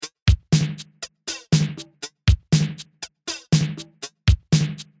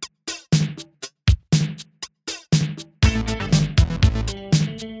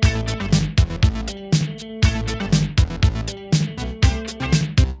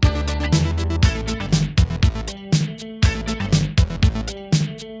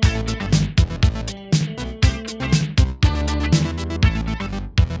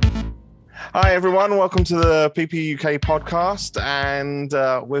Hi, everyone. Welcome to the PP UK podcast. And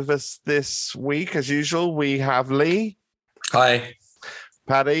with us this week, as usual, we have Lee. Hi.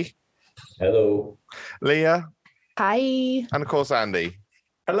 Paddy. Hello. Leah. Hi. And, of course, Andy.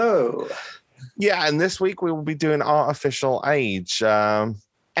 Hello. Yeah, and this week we will be doing artificial age.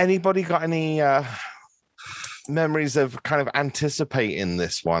 Anybody got any memories of kind of anticipating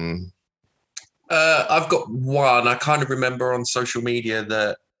this one? I've got one. I kind of remember on social media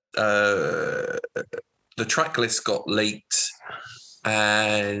that the track list got leaked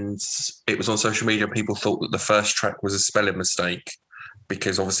and it was on social media. People thought that the first track was a spelling mistake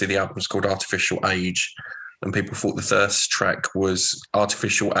because obviously the album was called Artificial Age and people thought the first track was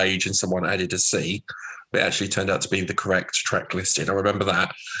Artificial Age and someone added a C, but it actually turned out to be the correct track listing. I remember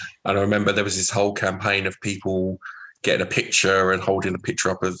that. And I remember there was this whole campaign of people getting a picture and holding a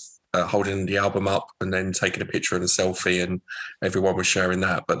picture up of holding the album up and then taking a picture and a selfie, and everyone was sharing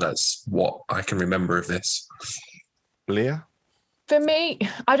that. But that's what I can remember of this. Leah? For me,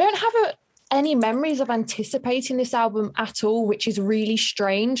 I don't have any memories of anticipating this album at all, which is really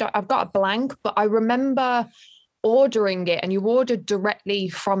strange. I've got a blank, but I remember ordering it, and you ordered directly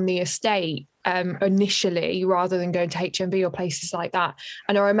from the estate initially rather than going to HMV or places like that.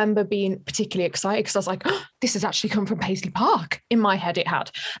 And I remember being particularly excited because I was like, oh, this has actually come from Paisley Park. In my head it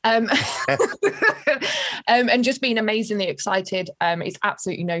had. And just being amazingly excited. It's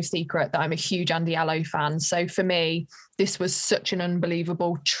absolutely no secret that I'm a huge Andy Allo fan. So for me, this was such an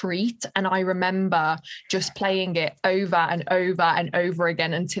unbelievable treat. And I remember just playing it over and over and over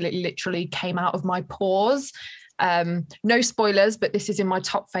again until it literally came out of my pores. No spoilers, but this is in my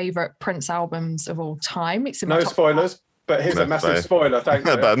top favourite Prince albums of all time. It's in my no spoilers, but here's a massive spoiler. Thanks.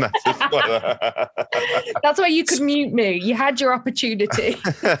 That's why you could mute me. You had your opportunity.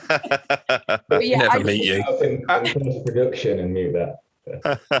 But yeah, Never meet you. In production and mute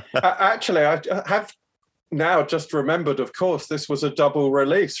that. Actually, I have now just remembered, of course, this was a double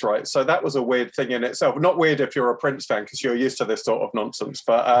release, right? So that was a weird thing in itself. Not weird if you're a Prince fan because you're used to this sort of nonsense,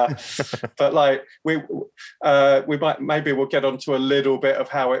 but but like we maybe we'll get onto a little bit of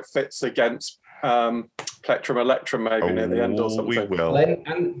how it fits against Plectrum Electrum maybe near the end or something. We will.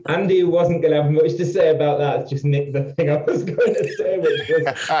 And Andy wasn't going to have much to say about that. It's just nicked the thing I was going to say, which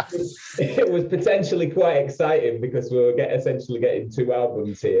was it was potentially quite exciting because we were essentially getting two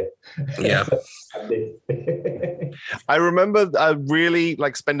albums here. Yeah. I remember really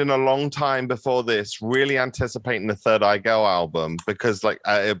like spending a long time before this, really anticipating the Third Eye Girl album because like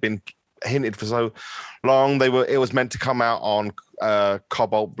it had been hinted for so long. It was meant to come out on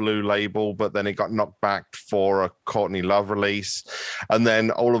Cobalt Blue label, but then it got knocked back for a Courtney Love release, and then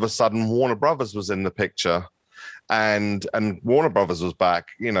all of a sudden Warner Brothers was in the picture, and Warner Brothers was back,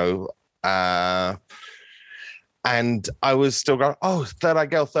 you know. And I was still going, oh, Third Eye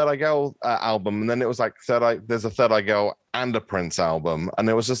Girl album. And then it was like there's a Third Eye Girl and a Prince album. And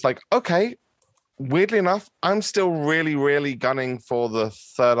it was just like, okay, weirdly enough, I'm still really, really gunning for the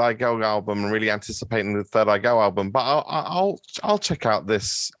Third Eye Girl album and really anticipating the Third Eye Girl album. But I'll check out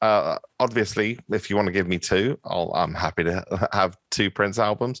this. Obviously, if you want to give me two, I'm happy to have two Prince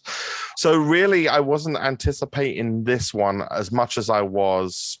albums. So really, I wasn't anticipating this one as much as I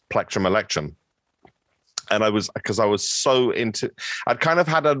was Plectrum Electrum. And because I was so I'd kind of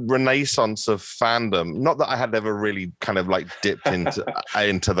had a renaissance of fandom. Not that I had ever really kind of like dipped into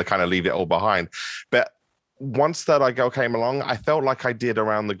the kind of leave it all behind. But once Third Eye Girl came along, I felt like I did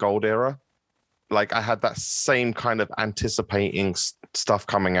around the Gold era. Like I had that same kind of anticipating stuff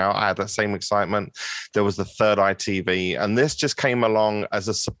coming out. I had that same excitement. There was the Third Eye TV. And this just came along as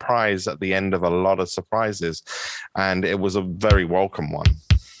a surprise at the end of a lot of surprises. And it was a very welcome one.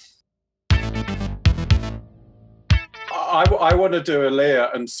 I want to do a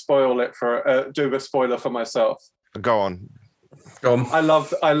Leah and spoil it do a spoiler for myself. Go on. I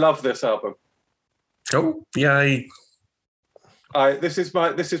love this album. Oh, yay. This is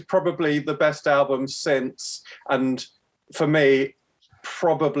probably the best album since, and for me,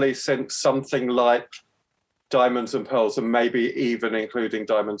 probably since something like Diamonds and Pearls, and maybe even including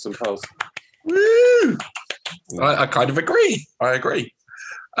Diamonds and Pearls. Woo! I kind of agree. I agree.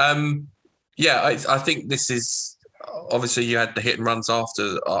 Yeah, I think this is. Obviously, you had the hit and runs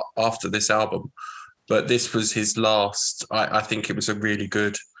after this album, but this was his last. I think it was a really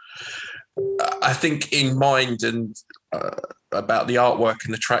good. I think in mind and about the artwork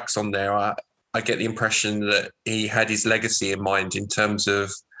and the tracks on there, I get the impression that he had his legacy in mind in terms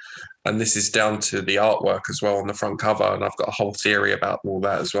of, and this is down to the artwork as well on the front cover, and I've got a whole theory about all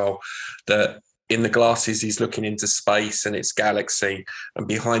that as well, that in the glasses he's looking into space and it's galaxy, and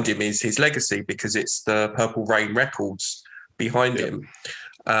behind him is his legacy because it's the Purple Rain Records behind him.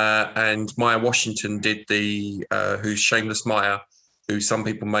 and Maya Washington did who's Shameless Maya, who some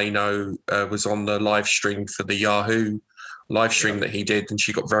people may know was on the live stream for the Yahoo live stream that he did, and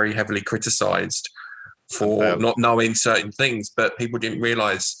she got very heavily criticised for not knowing certain things, but people didn't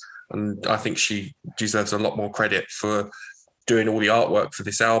realise, and I think she deserves a lot more credit for doing all the artwork for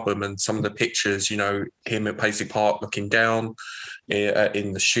this album and some of the pictures, him at Paisley Park looking down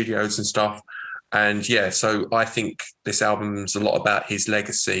in the studios and stuff. And so I think this album's a lot about his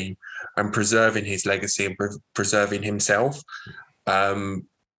legacy and preserving his legacy and preserving himself.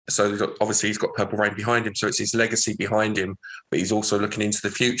 So obviously he's got Purple Rain behind him, so it's his legacy behind him, but he's also looking into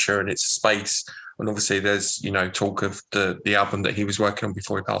the future, and it's space. And obviously there's, talk of the album that he was working on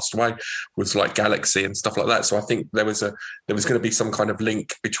before he passed away was like Galaxy and stuff like that. So I think there was going to be some kind of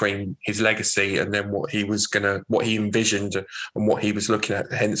link between his legacy and then what he envisioned and what he was looking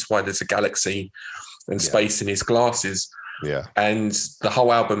at. Hence why there's a galaxy and space in his glasses. Yeah. And the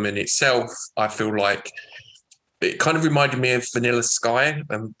whole album in itself, I feel like it kind of reminded me of Vanilla Sky,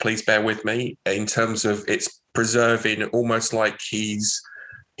 and please bear with me, in terms of it's preserving, almost like he's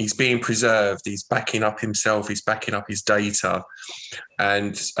being preserved. He's backing up himself. He's backing up his data,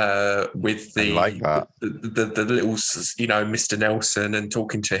 and with the little, Mr. Nelson, and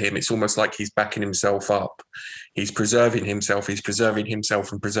talking to him, it's almost like he's backing himself up. He's preserving himself. He's preserving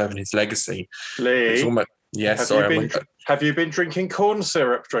himself and preserving his legacy. Lee, it's almost, have you been drinking corn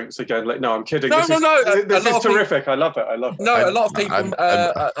syrup drinks again? No, I'm kidding. No. This is terrific. I love it. No, a lot of people,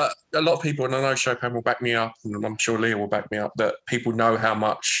 a lot of people, and I know Chopin will back me up, and I'm sure Leah will back me up, that people know how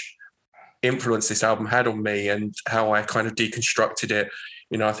much influence this album had on me and how I kind of deconstructed it.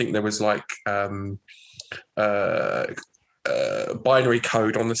 I think there was like binary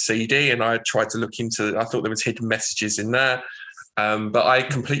code on the CD, and I tried to look into. I thought there was hidden messages in there, but I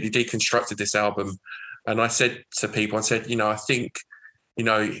completely deconstructed this album. And I said to people, I think, and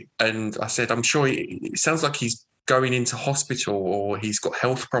I said, I'm sure it sounds like he's going into hospital or he's got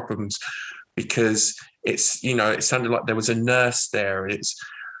health problems, because it's, it sounded like there was a nurse there. It's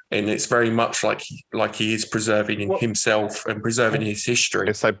very much like he is preserving himself and preserving his history.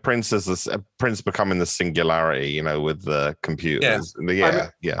 It's like Prince becoming the singularity, with the computers. Yeah.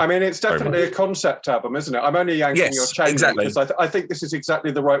 I mean, it's definitely a concept album, isn't it? I'm only yanking your chain because I think this is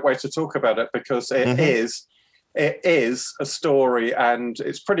exactly the right way to talk about it, because it is a story and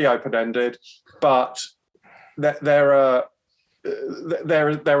it's pretty open-ended, but there are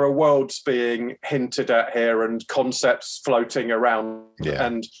worlds being hinted at here and concepts floating around,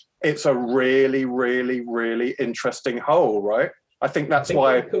 and it's a really, really, really interesting whole, right? I think that's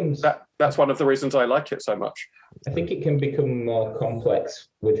why that's one of the reasons I like it so much. I think it can become more complex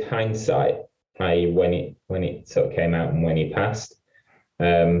with hindsight, i.e. when it sort of came out and when he passed,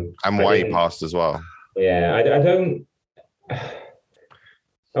 and why he passed as well. Yeah,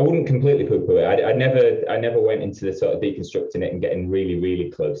 I wouldn't completely poo-poo it. I never went into the sort of deconstructing it and getting really, really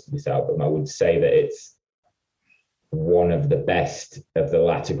close to this album. I would say that it's one of the best of the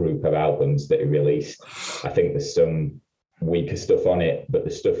latter group of albums that he released. I think there's some weaker stuff on it, but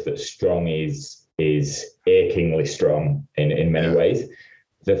the stuff that's strong is achingly strong in many ways.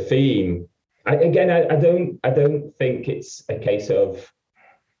 The theme, I don't think it's a case of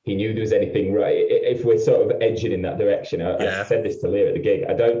he knew there was anything right. If we're sort of edging in that direction, I said this to Leah at the gig.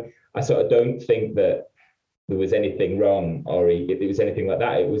 I don't think that there was anything wrong or if it was anything like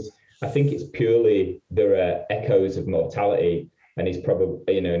that. I think it's purely there are echoes of mortality, and he's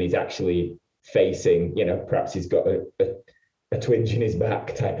probably, and he's actually facing, perhaps he's got a twinge in his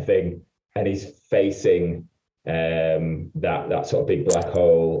back type of thing, and he's facing that sort of big black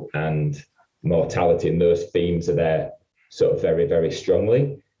hole and mortality, and those themes are there sort of very, very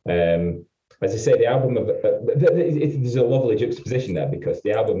strongly. As I say, the album there's a lovely juxtaposition there, because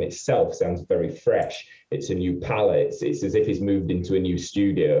the album itself sounds very fresh. It's a new palette. It's as if he's moved into a new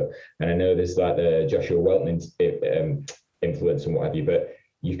studio. And I know there's like the Joshua Welton influence and what have you, but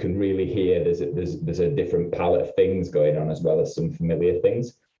you can really hear there's a different palette of things going on, as well as some familiar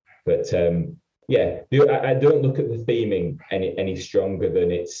things. But I don't look at the theming any stronger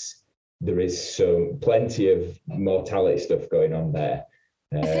than there is plenty of mortality stuff going on there.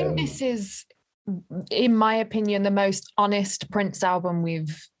 I think this is, in my opinion, the most honest Prince album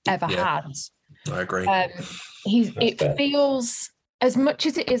we've ever had. I agree. It feels, as much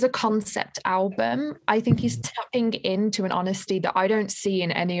as it is a concept album, I think he's tapping into an honesty that I don't see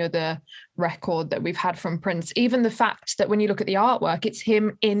in any other record that we've had from Prince. Even the fact that when you look at the artwork, it's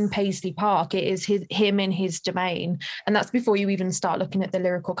him in Paisley Park. It is him in his domain. And that's before you even start looking at the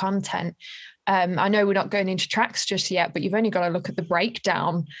lyrical content. I know we're not going into tracks just yet, but you've only got to look at the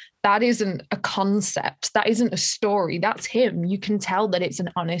breakdown. That isn't a concept. That isn't a story. That's him. You can tell that it's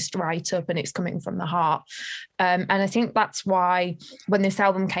an honest write-up and it's coming from the heart. And I think that's why when this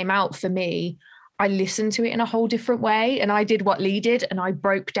album came out for me, I listened to it in a whole different way. And I did what Lee did, and I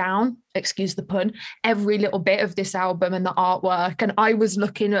broke down, excuse the pun, every little bit of this album and the artwork. And I was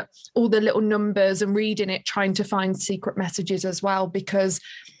looking at all the little numbers and reading it, trying to find secret messages as well, because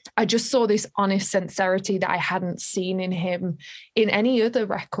I just saw this honest sincerity that I hadn't seen in him in any other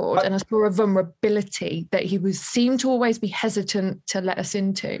record. And I saw a vulnerability that he seemed to always be hesitant to let us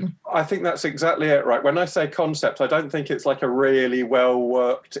into. I think that's exactly it, right? When I say concept, I don't think it's like a really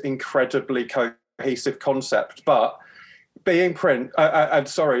well-worked, incredibly cohesive concept, but being Prince, I'm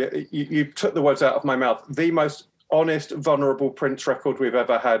sorry, you took the words out of my mouth, the most honest, vulnerable Prince record we've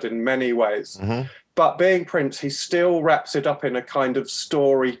ever had in many ways. Mm-hmm. But being Prince, he still wraps it up in a kind of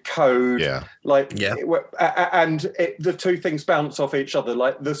story code. Yeah. And the two things bounce off each other,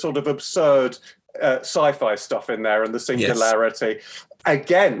 like the sort of absurd sci-fi stuff in there and the singularity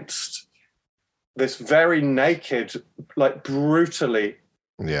against this very naked, like brutally.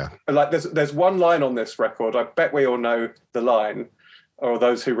 Yeah. Like there's one line on this record, I bet we all know the line, or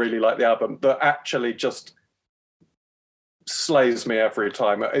those who really like the album, that actually just slays me every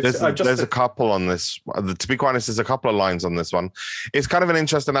time. There's a couple on this. To be quite honest, there's a couple of lines on this one. It's kind of an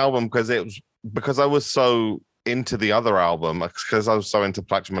interesting album because I was so into the other album, because I was so into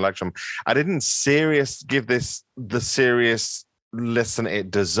Plectrum Electrum. I didn't give this the serious listen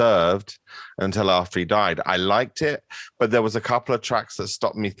it deserved until after he died. I liked it, but there was a couple of tracks that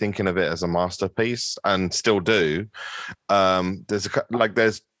stopped me thinking of it as a masterpiece, and still do. There's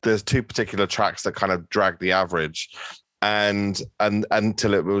two particular tracks that kind of drag the average. And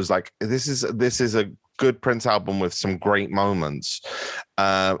until it was like, this is a good Prince album with some great moments,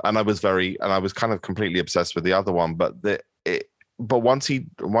 and I was kind of completely obsessed with the other one. But once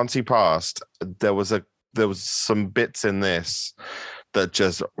he passed, there was some bits in this that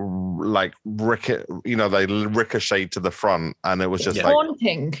just like they ricocheted to the front, and it was just like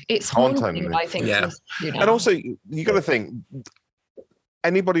haunting. It's haunting. I think. Yeah. And also, you got to think,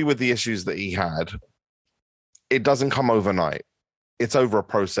 anybody with the issues that he had, it doesn't come overnight. It's over a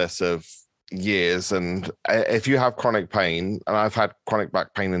process of years. And if you have chronic pain, and I've had chronic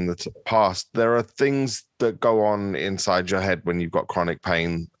back pain in the past, there are things that go on inside your head when you've got chronic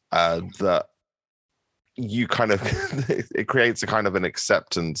pain that you kind of, it creates a kind of an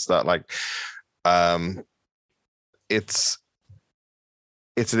acceptance that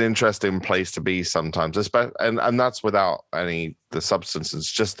it's an interesting place to be sometimes, and that's without the substances,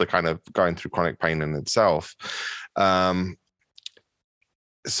 just the kind of going through chronic pain in itself.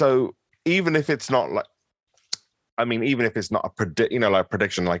 So even if it's not a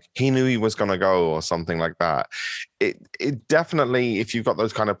prediction, like he knew he was going to go or something like that, it definitely, if you've got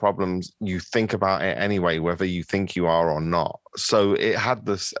those kind of problems, you think about it anyway, whether you think you are or not. So it had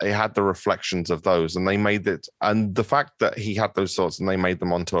the reflections of those, and they made it, and the fact that he had those thoughts and they made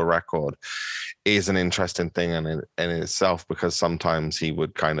them onto a record is an interesting thing in itself, because sometimes he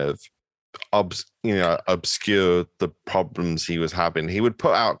would kind of obscure the problems he was having. He would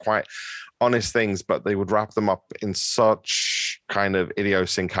put out quite honest things, but they would wrap them up in such kind of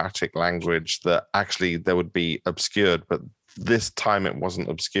idiosyncratic language that actually they would be obscured. But this time it wasn't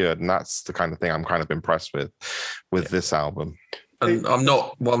obscured, and that's the kind of thing I'm kind of impressed with this album. And I'm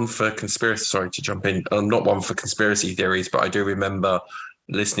not one for conspiracy. Sorry to jump in. I'm not one for conspiracy theories, but I do remember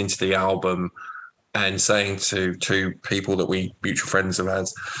listening to the album and saying to two people that we mutual friends of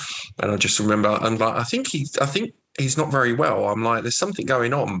ours, and I just remember, I'm like, I think he's not very well. I'm like, there's something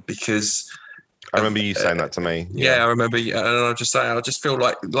going on, because I remember you saying that to me. Yeah, I remember, and I just feel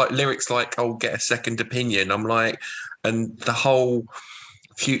like lyrics like "I'll get a second opinion." I'm like, and the whole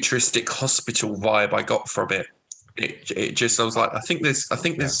futuristic hospital vibe I got from it. It just, I was like, I think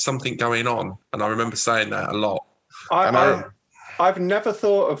there's something going on, and I remember saying that a lot. I've never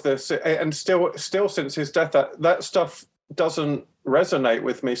thought of this, and still since his death, that stuff doesn't resonate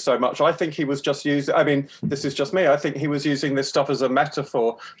with me so much. I think he was just using, I mean, this is just me, I think he was using this stuff as a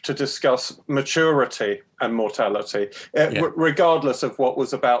metaphor to discuss maturity and mortality, regardless of what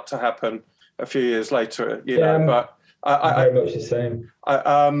was about to happen a few years later, know, but very much the same.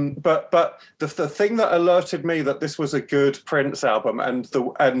 But the thing that alerted me that this was a good Prince album,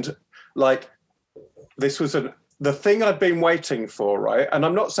 this was the thing I'd been waiting for, right? And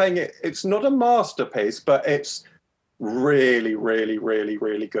I'm not saying it's not a masterpiece, but it's really, really, really,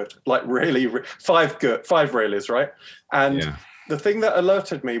 really good. Like really, five reelies, right? And the thing that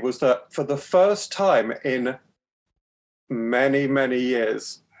alerted me was that for the first time in many, many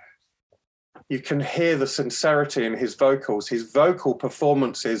years, you can hear the sincerity in his vocals. His vocal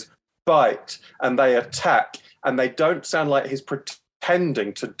performances bite and they attack, and they don't sound like he's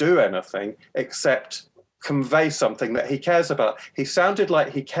pretending to do anything except convey something that he cares about. He sounded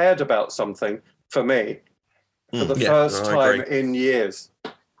like he cared about something for me for the first time in years.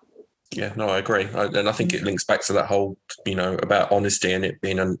 Yeah, no, I agree. And I think it links back to that whole, about honesty and it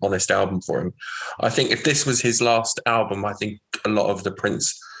being an honest album for him. I think if this was his last album, I think a lot of the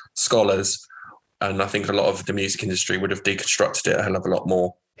Prince scholars and I think a lot of the music industry would have deconstructed it a hell of a lot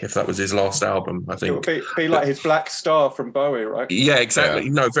more if that was his last album. I think it would be like his Black Star from Bowie, right? Yeah, exactly.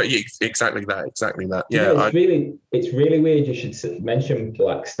 Yeah. No, exactly that. Yeah, it's really weird you should mention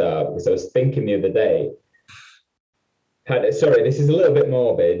Black Star, because I was thinking the other day. Sorry, this is a little bit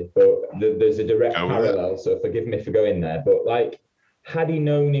morbid, but there's a direct parallel, so forgive me for going there. But like, had he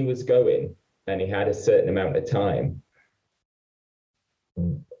known he was going and he had a certain amount of time,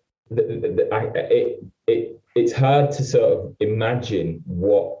 it's hard to sort of imagine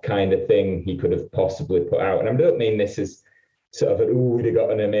what kind of thing he could have possibly put out. And I don't mean this as sort of would have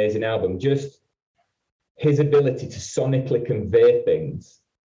got an amazing album, just his ability to sonically convey things.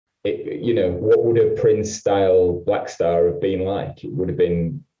 What would a Prince style Black Star have been like? It would have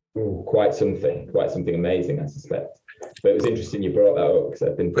been quite something amazing, I suspect. But it was interesting you brought that up, because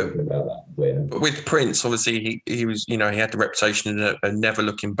I've been thinking about that later. With Prince, obviously, he was, he had the reputation of never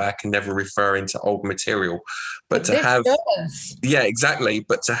looking back and never referring to old material. But to have, exactly.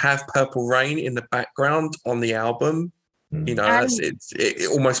 But to have Purple Rain in the background on the album, it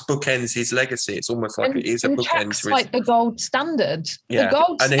almost bookends his legacy. It's almost like it is a bookend. Like the gold standard. Yeah, the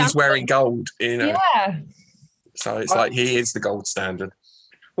gold standard. He's wearing gold. Yeah. So it's like he is the gold standard.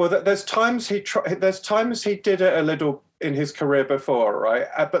 Well, there's times he did it a little in his career before, right?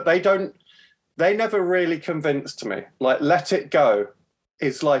 But they never really convinced me. Like Let It Go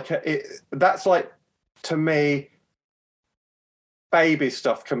is like that's like, to me, baby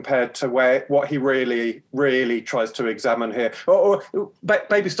stuff compared to what he really, really tries to examine here. Or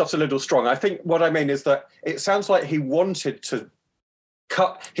baby stuff's a little strong. I think what I mean is that it sounds like he wanted to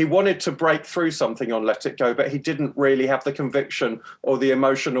break through something on Let It Go, but he didn't really have the conviction or the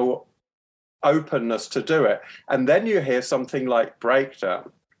emotional openness to do it. And then you hear something like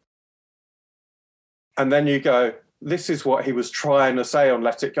Breakdown, and then you go, this is what he was trying to say on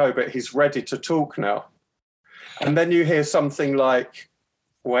Let It Go, but he's ready to talk now. And then you hear something like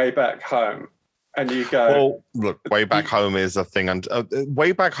Way Back Home, and you go, well, look, Way Back Home is a thing, and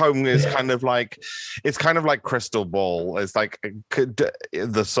Way Back Home is kind of like Crystal Ball. It's like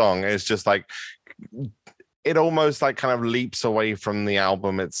the song is just like, it almost like kind of leaps away from the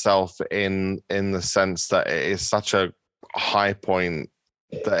album itself in the sense that it is such a high point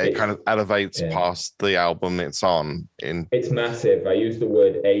that it kind of elevates past the album it's on. It's massive. I used the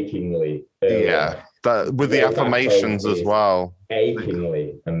word achingly earlier. Yeah. With the affirmations as well.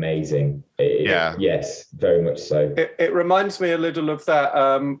 Achingly amazing. Yes, very much so. It reminds me a little of that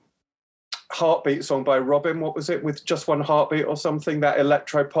Heartbeat song by Robin. What was it? With Just One Heartbeat or something, that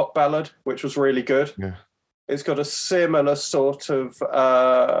electro pop ballad, which was really good. Yeah. It's got a similar sort of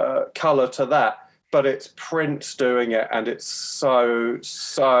colour to that, but it's Prince doing it, and it's so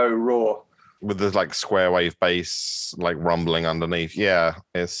raw. With the like square wave bass like rumbling underneath,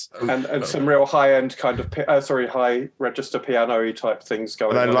 it's and some real high end kind of high register piano-y type things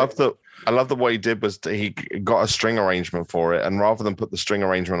going on. And I love the what he did was he got a string arrangement for it, and rather than put the string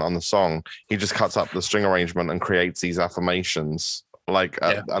arrangement on the song, he just cuts up the string arrangement and creates these affirmations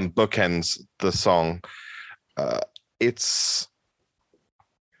and bookends the song. Does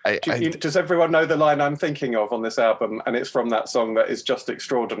everyone know the line I'm thinking of on this album? And it's from that song that is just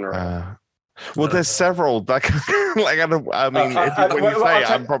extraordinary. Well, there's several. I'll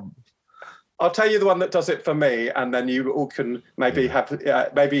tell you the one that does it for me, and then you all can maybe have.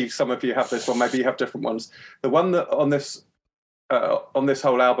 Maybe some of you have this one. Maybe you have different ones. The one that on this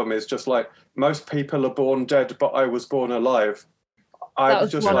whole album is just like, most people are born dead, but I was born alive. That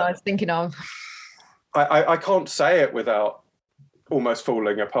was one I was thinking of. I can't say it without almost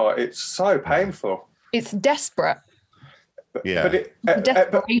falling apart. It's so painful. It's desperate. Yeah, but the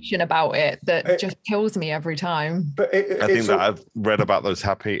desperation about it just kills me every time. But I think that I've read about those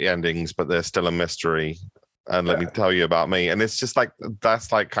happy endings, but they're still a mystery. And let me tell you about me. And it's just like,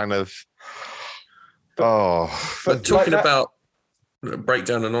 that's like kind of, But talking about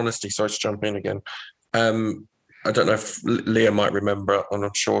Breakdown and Honesty, sorry to jump in again. I don't know if Leah might remember, and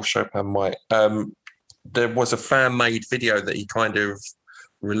I'm sure Chopin might. there was a fan-made video that he kind of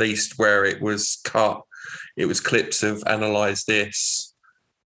released where it was cut. It was clips of Analyze This,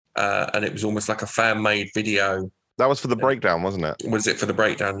 and it was almost like a fan-made video. That was for the breakdown, wasn't it? Was it for the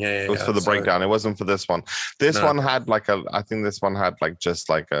breakdown? Yeah, it was for the breakdown. It wasn't for this one. This one had I think this one had just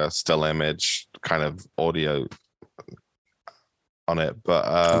like a still image kind of audio on it. But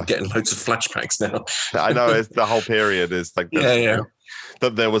I'm getting loads of flashbacks now. I know it's the whole period is like this,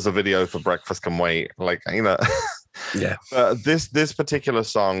 that there was a video for Breakfast Can Wait, like, you know. Yeah. This particular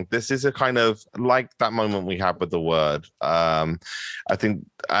song, this is a kind of like that moment we had with The Word. I think,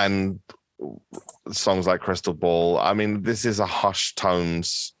 and songs like Crystal Ball. I mean, this is a hushed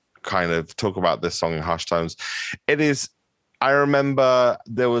tones kind of talk about this song in hushed tones. It is. I remember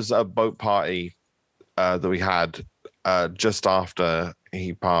there was a boat party that we had just after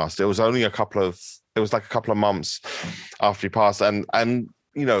he passed. It was only a couple of months after he passed, and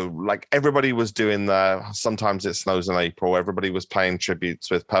you know, like everybody was doing Sometimes It Snows in April. Everybody was playing tributes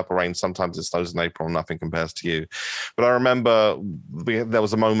with Purple Rain. Sometimes It Snows in April. Nothing Compares to You. But I remember there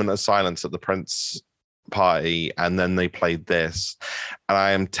was a moment of silence at the Prince party, and then they played this, and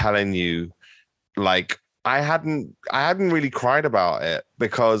I am telling you, like, I hadn't really cried about it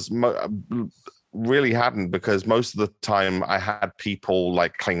because really hadn't, because most of the time I had people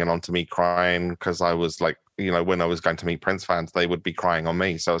like clinging on to me crying, because I was like, you know, when I was going to meet Prince fans, they would be crying on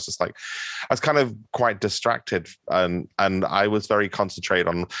me. So it's just like, I was kind of quite distracted, and I was very concentrated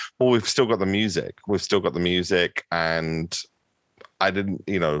on, well, we've still got the music, and I didn't,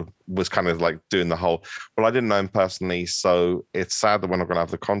 you know, was kind of like doing the whole, well, I didn't know him personally, so it's sad that we're not going to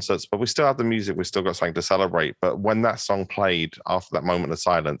have the concerts, but we still have the music, we still got something to celebrate. But when that song played after that moment of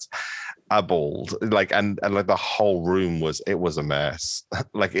silence, I bawled, like, and like the whole room was a mess,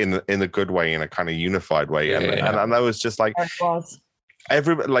 like in a good way, in a kind of unified way. And I was just like,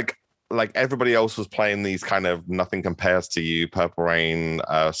 everybody else was playing these kind of Nothing Compares to You, Purple Rain,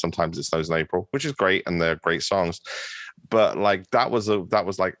 Sometimes It Snows in April, which is great, and they're great songs. But like that was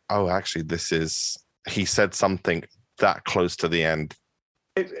like, oh, actually, he said something that close to the end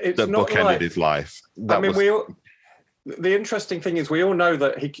it's that not bookended like, his life. The interesting thing is we all know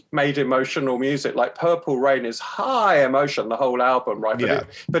that he made emotional music. Like Purple Rain is high emotion, the whole album, right?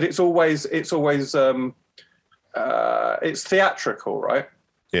 But it's always it's theatrical, right?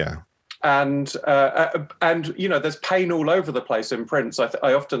 Yeah. And you know, there's pain all over the place in Prince.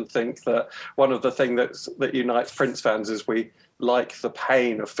 I often think that one of the things that unites Prince fans is we like the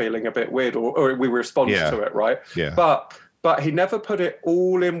pain of feeling a bit weird, or we respond to it, right? Yeah. But he never put it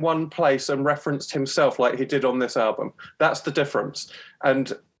all in one place and referenced himself like he did on this album. That's the difference.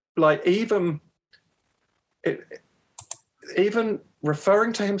 And like even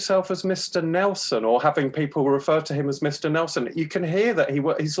referring to himself as Mr. Nelson, or having people refer to him as Mr. Nelson, you can hear that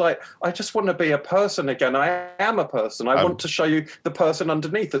he's like, I just want to be a person again. I am a person. I want to show you the person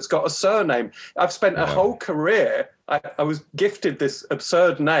underneath that's got a surname. I've spent a whole career. I was gifted this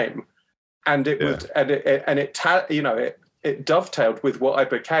absurd name, and it dovetailed with what I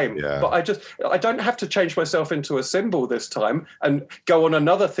became. Yeah. But I don't have to change myself into a symbol this time and go on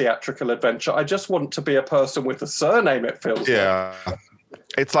another theatrical adventure. I just want to be a person with a surname, it feels like.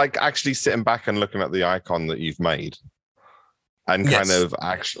 It's like actually sitting back and looking at the icon that you've made, and kind of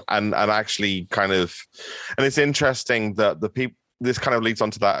actually kind of, and it's interesting that the people, this kind of leads on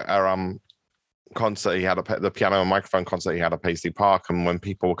to that concert he had, the piano and microphone concert he had at Paisley Park, and when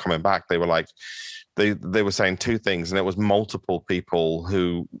people were coming back, they were like, they were saying two things, and it was multiple people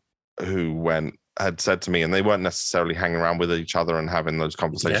who had said to me, and they weren't necessarily hanging around with each other and having those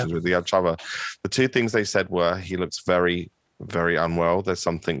conversations with each other. The two things they said were, he looks very, very unwell. There's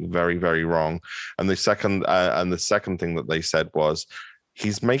something very, very wrong. And the second thing that they said was,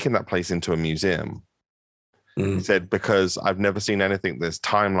 he's making that place into a museum. He said, because I've never seen anything. There's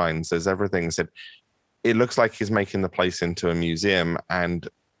timelines, there's everything. He said, it looks like he's making the place into a museum, and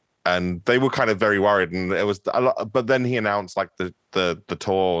they were kind of very worried, and it was a lot. But then he announced like the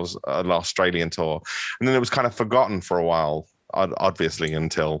tours, the Australian tour, and then it was kind of forgotten for a while, obviously,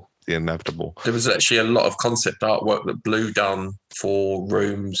 until the inevitable. There was actually a lot of concept artwork that Blue done for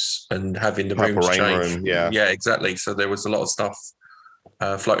rooms and having the rooms change. Room, yeah, exactly. So there was a lot of stuff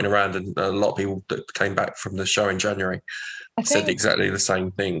floating around, and a lot of people that came back from the show in January said exactly the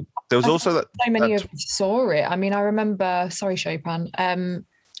same thing. There was also that so many of us saw it. I mean, I remember, sorry, Chopin,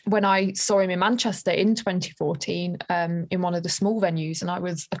 when I saw him in Manchester in 2014, in one of the small venues, and I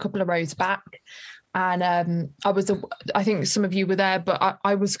was a couple of rows back, and I think some of you were there, but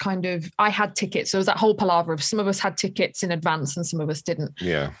I was I had tickets. So there was that whole palaver of some of us had tickets in advance and some of us didn't.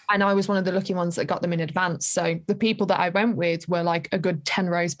 Yeah. And I was one of the lucky ones that got them in advance. So the people that I went with were like a good 10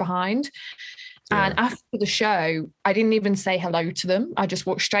 rows behind. And after the show, I didn't even say hello to them. I just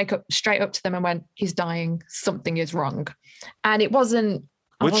walked straight up to them and went, "He's dying. Something is wrong." And it wasn't.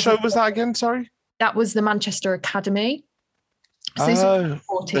 Which show was that again? Sorry. That was the Manchester Academy. So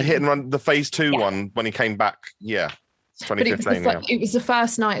the hit and run, the phase 2 one when he came back. Yeah. 2015. But it was the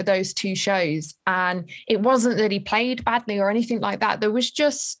first night of those 2 shows. And it wasn't that he played badly or anything like that. There was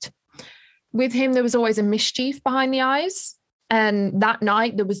just, with him, there was always a mischief behind the eyes. And that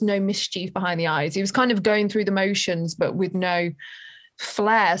night, there was no mischief behind the eyes. He was kind of going through the motions, but with no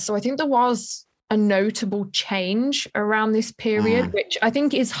flair. So I think there was a notable change around this period, which I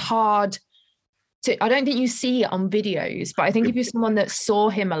think is hard to, I don't think you see it on videos, but I think if you're someone that saw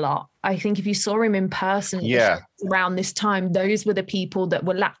him a lot, I think if you saw him in person around this time, those were the people that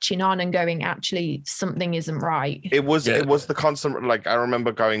were latching on and going, actually, something isn't right. It was the constant, like, I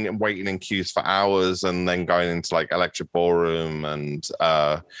remember going and waiting in queues for hours and then going into like Electric Ballroom and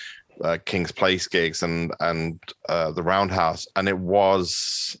King's Place gigs and the Roundhouse. And it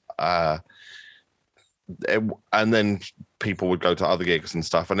was, and then people would go to other gigs and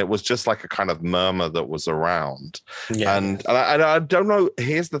stuff, and it was just like a kind of murmur that was around. And I don't know,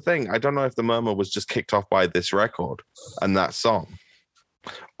 here's the thing, I don't know if the murmur was just kicked off by this record and that song,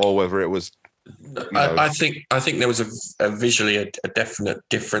 or whether it was, you know. I think there was a visually a definite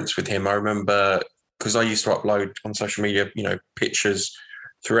difference with him. I remember, because I used to upload on social media, you know, pictures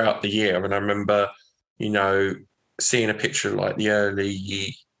throughout the year, and I remember, you know, seeing a picture like the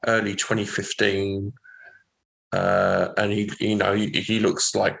early 2015, and he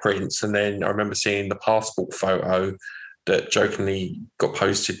looks like Prince. And then I remember seeing the passport photo that jokingly got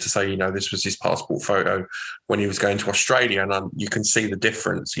posted to say, you know, this was his passport photo when he was going to Australia, and you can see the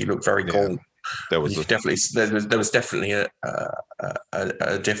difference. He looked very gaunt. There was definitely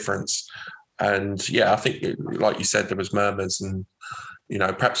a difference. And yeah, I think, like you said, there was murmurs, and you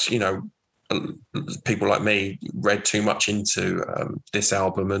know, perhaps, you know, people like me read too much into this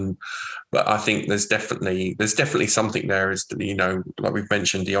album, but I think there's definitely something there. Is that, you know, like we've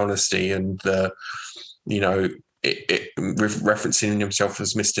mentioned, the honesty and the, you know, it referencing himself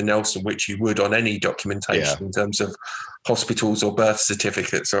as Mr. Nelson, which you would on any documentation in terms of hospitals or birth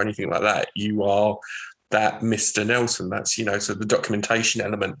certificates or anything like that. You are that Mr. Nelson. That's, you know, so the documentation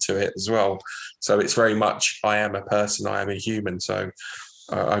element to it as well. So it's very much, I am a person, I am a human. So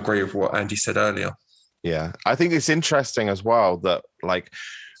I agree with what Andy said earlier. Yeah, I think it's interesting as well that, like,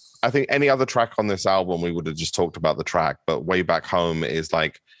 I think any other track on this album, we would have just talked about the track, but Way Back Home is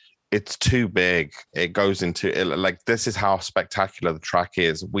like, it's too big. It goes into it, like, this is how spectacular the track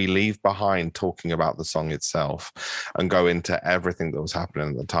is. We leave behind talking about the song itself and go into everything that was happening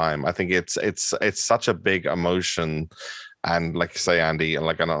at the time. I think it's such a big emotion, and like you say, Andy,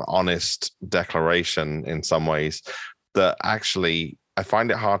 like an honest declaration in some ways, that actually I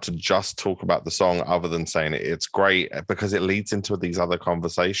find it hard to just talk about the song other than saying it's great, because it leads into these other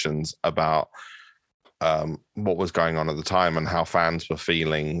conversations about what was going on at the time and how fans were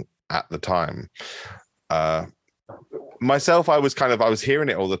feeling at the time. Myself, I was hearing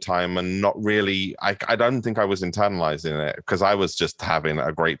it all the time and not really, I don't think I was internalizing it, because I was just having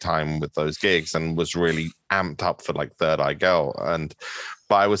a great time with those gigs and was really amped up for like Third Eye Girl.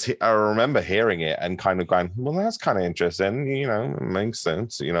 But I remember hearing it and kind of going, well, that's kind of interesting, you know, it makes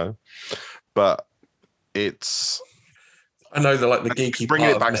sense, you know. But it's, I know that, like, the geeky bringing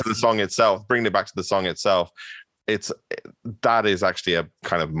it back to the song itself, that is actually a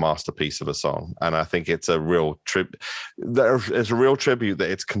kind of masterpiece of a song, and I think it's a real tribute. There's a real tribute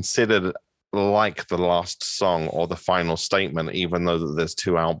that it's considered like the last song or the final statement, even though that there's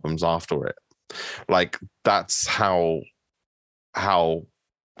 2 albums after it. Like, that's how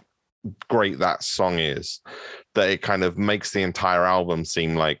great that song is, that it kind of makes the entire album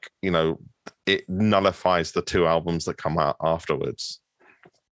seem like, you know, it nullifies the 2 albums that come out afterwards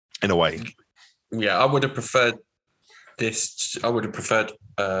in a way. Yeah, I would have preferred this. I would have preferred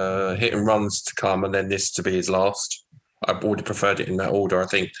Hit and Runs to come and then this to be his last. I would have preferred it in that order. I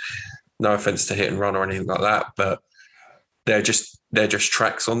think, no offense to Hit and Run or anything like that, but they're just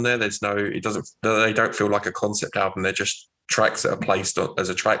tracks on there. They don't feel like a concept album. They're just tracks that are placed as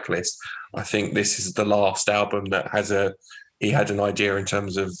a track list. I think this is the last album that he had an idea in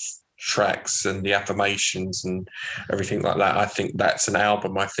terms of tracks and the affirmations and everything like that. I think that's an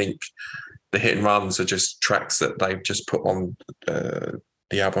album. I think the Hit and Runs are just tracks that they've just put on the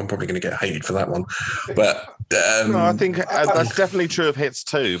album. I'm probably going to get hated for that one, but no, I think that's definitely true of Hits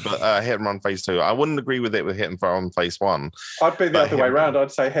 2, but Hit and Run Phase 2, I wouldn't agree with it with Hit and Run Phase 1. I'd be the other way around.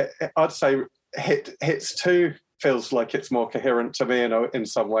 I'd say Hits 2 feels like it's more coherent to me in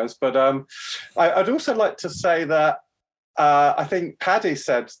some ways. But I'd also like to say that I think Paddy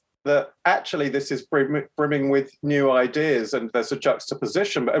said that actually this is brimming with new ideas, and there's a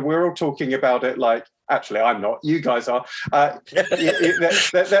juxtaposition. And we're all talking about it like, actually, I'm not. You guys are.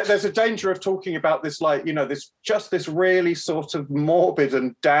 There's a danger of talking about this like, this really sort of morbid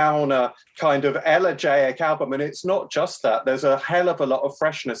and downer kind of elegiac album, and it's not just that. There's a hell of a lot of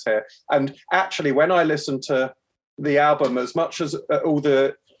freshness here. And actually, when I listen to the album, as much as all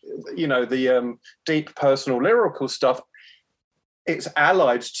the deep personal lyrical stuff, it's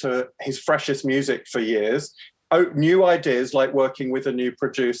allied to his freshest music for years, new ideas like working with a new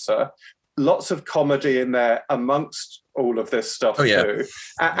producer, lots of comedy in there amongst all of this stuff too.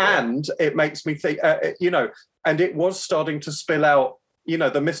 And it makes me think, and it was starting to spill out, the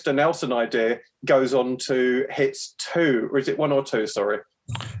Mr. Nelson idea goes on to hits 2, or is it 1 or 2? Sorry.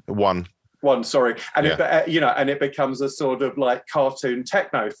 1, sorry. And it becomes a sort of like cartoon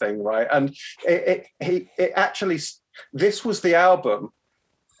techno thing, right? And it actually, this was the album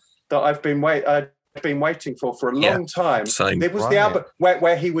that I'd been waiting for a long time. Same. It was the album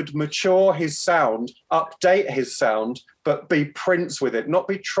where he would mature his sound, update his sound, but be Prince with it, not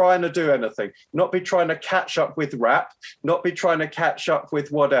be trying to do anything, not be trying to catch up with rap, not be trying to catch up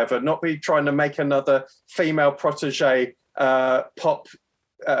with whatever, not be trying to make another female protege pop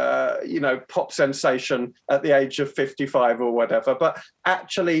sensation at the age of 55 or whatever, but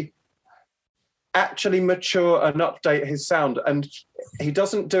actually mature and update his sound. And he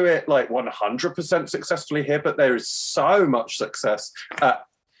doesn't do it like 100% successfully here, but there is so much success.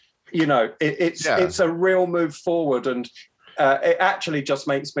 It's a real move forward, and it actually just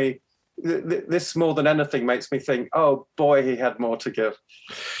makes me, this more than anything makes me think, oh boy, he had more to give.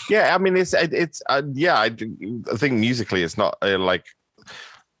 Yeah, I mean, I think musically it's not like,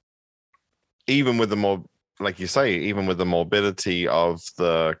 even with the more, like you say, even with the morbidity of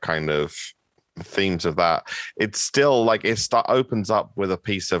the kind of themes of that, it's still like opens up with a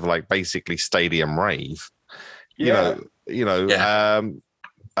piece of like basically stadium rave. It's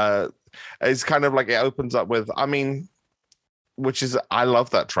kind of like it opens up with, I mean, I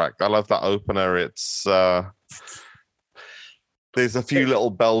love that track. I love that opener. It's there's a few little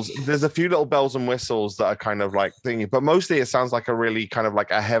bells and whistles that are kind of like thingy, but mostly it sounds like a really kind of like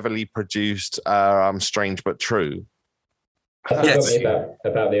a heavily produced Strange But True. Yes.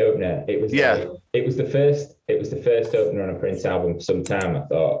 About the opener. It was the first opener on a Prince album for some time. I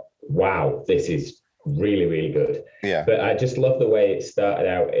thought, wow, this is really, really good. Yeah. But I just love the way it started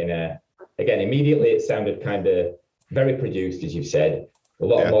out immediately it sounded kind of very produced, as you've said, a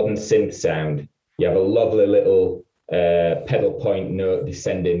lot of modern synth sound. You have a lovely little pedal point note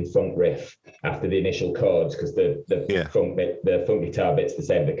descending funk riff after the initial chords, because the funk guitar bit's the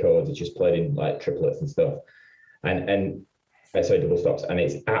same as the chords. It's just played in like triplets and stuff. And double stops, and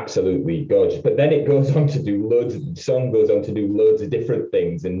it's absolutely gorgeous. But then it goes on to do loads of different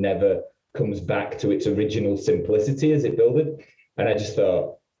things and never comes back to its original simplicity as it builded. And I just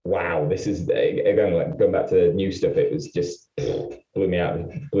thought, wow, this is, again, like going back to the new stuff, it was just blew me out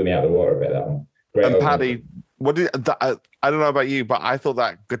of the water a bit, that one. Great. And Paddy, I don't know about you, but I thought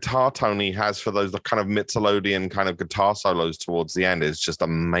that guitar tone he has for those kind of Mixolydian kind of guitar solos towards the end is just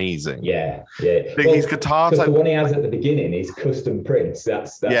amazing. Yeah. His guitar tone, the one he has at the beginning is custom Prince.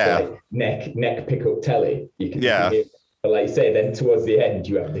 That's like neck pickup telly. You can hear, but like you say, then towards the end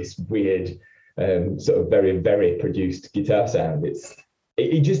you have this weird sort of very, very produced guitar sound. It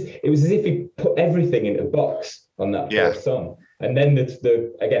was as if he put everything into a box on that first song. And then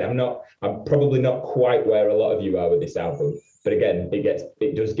I'm probably not quite where a lot of you are with this album, but again,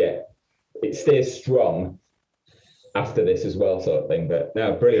 it stays strong after this as well, sort of thing. But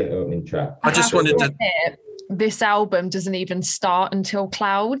no, brilliant opening track. I just wanted to. This album doesn't even start until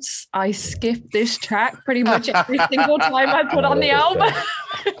Clouds. I skip this track pretty much every single time I put on the album.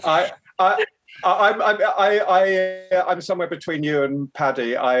 I'm somewhere between you and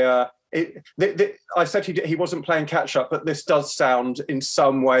Paddy. I said he wasn't playing catch up, but this does sound in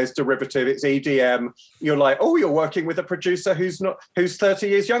some ways derivative. It's EDM. You're like, oh, you're working with a producer who's 30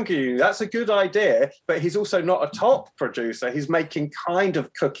 years younger than you. That's a good idea, but he's also not a top producer. He's making kind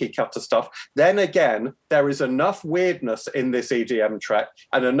of cookie cutter stuff. Then again, there is enough weirdness in this EDM track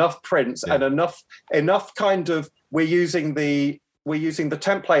and enough Prince and enough kind of we're using the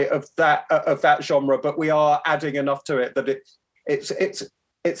template of that genre, but we are adding enough to it that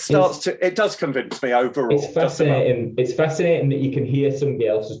it does convince me overall. It's fascinating. It's fascinating that you can hear somebody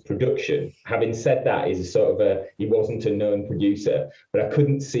else's production. Having said that, he wasn't a known producer, but I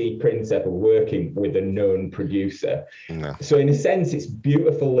couldn't see Prince ever working with a known producer. No. So in a sense, it's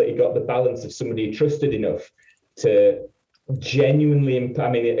beautiful that he got the balance of somebody he trusted enough to genuinely, I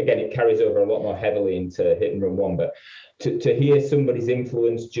mean, again, it carries over a lot more heavily into Hit and Run 1, but to hear somebody's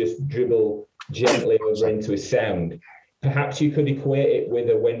influence just dribble gently over into a sound, perhaps you could equate it with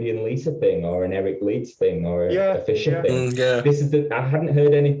a Wendy and Lisa thing, or an Eric Leeds thing, or a Fisher thing. I hadn't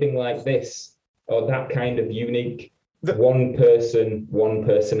heard anything like this, or that kind of unique one person, one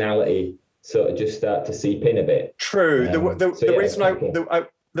personality sort of just start to seep in a bit. True. The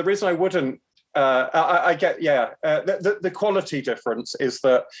reason I wouldn't, I get, the quality difference is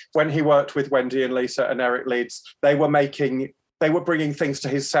that when he worked with Wendy and Lisa and Eric Leeds, they were bringing things to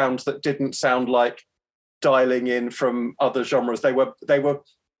his sound that didn't sound like dialing in from other genres. They were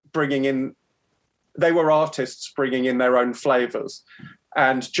artists bringing in their own flavors.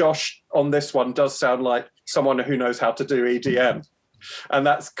 And Josh on this one does sound like someone who knows how to do EDM, and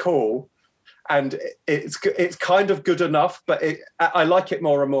that's cool. And it's kind of good enough, but I like it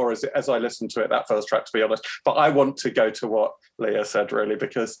more and more as I listen to it, that first track, to be honest. But I want to go to what Leah said, really,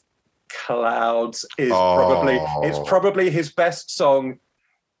 because Clouds is probably his best song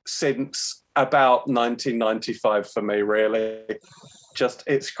since about 1995 for me, really. Just,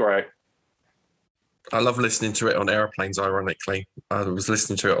 it's great. I love listening to it on airplanes, ironically. I was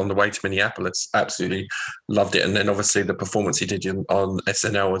listening to it on the way to Minneapolis. Absolutely loved it. And then obviously the performance he did on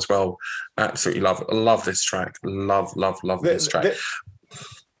SNL as well. Absolutely love this track. Love this track.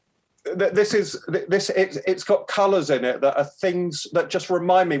 It's got colours in it that are things that just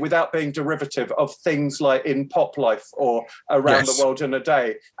remind me, without being derivative, of things like in Pop Life or Around the World in a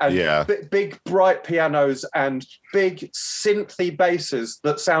Day. And big bright pianos and big synthy basses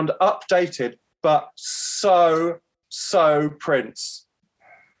that sound updated, but so Prince.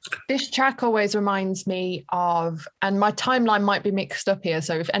 This track always reminds me of, and my timeline might be mixed up here,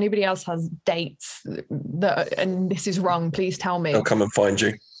 so if anybody else has dates and this is wrong, please tell me. I'll come and find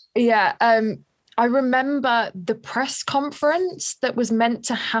you. Yeah, I remember the press conference that was meant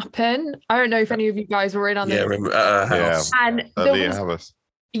to happen. I don't know if any of you guys were in on this. Yeah, I remember House. And House.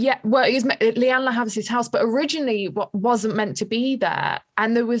 Yeah, well, it was Leanne La Havas's house, but originally what wasn't meant to be there.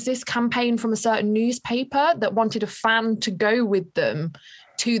 And there was this campaign from a certain newspaper that wanted a fan to go with them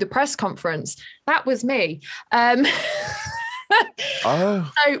to the press conference. That was me. I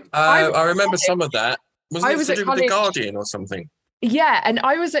remember some of that. Wasn't it to do with The Guardian or something? Yeah, and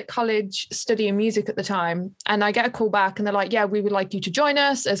I was at college studying music at the time, and I get a call back and they're like, yeah, we would like you to join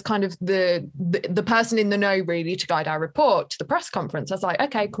us as kind of the person in the know, really, to guide our report to the press conference. I was like,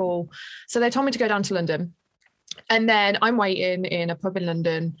 okay, cool. So they told me to go down to London, and then I'm waiting in a pub in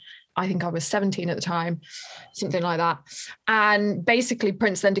London. I think I was 17 at the time, something like that. And basically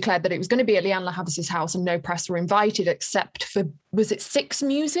Prince then declared that it was going to be at Leanne La Havas's house and no press were invited except for, was it Six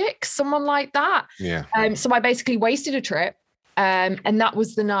Music? Someone like that. Yeah. So I basically wasted a trip. And that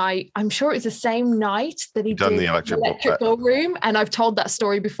was the night, I'm sure it was the same night that he did the Electric Ballroom. And I've told that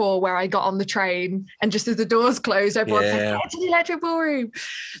story before where I got on the train and just as the doors closed, everyone's like, get to the Electric Ballroom.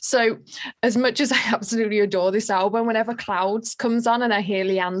 So as much as I absolutely adore this album, whenever Clouds comes on and I hear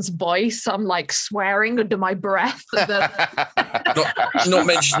Leanne's voice, I'm like swearing under my breath. Not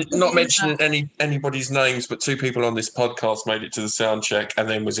mentioning anybody's names, but two people on this podcast made it to the sound check and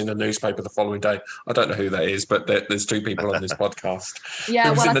then was in the newspaper the following day. I don't know who that is, but there's two people on this podcast. Yeah,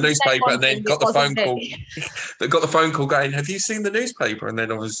 it was in the newspaper and then got the phone call. They got the phone call going, have you seen the newspaper? And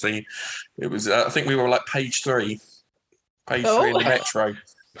then obviously it was, I think we were like page 3 in the Metro.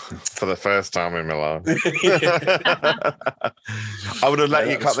 For the first time in my life. I would have let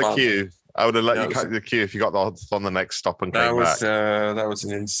you cut the queue. I would have let you cut the queue if you got on the next stop and came back. That was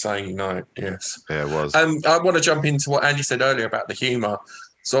an insane night, yes. Yeah, it was. I want to jump into what Andy said earlier about the humour.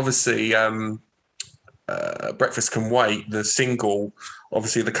 So obviously... Breakfast Can Wait, the single,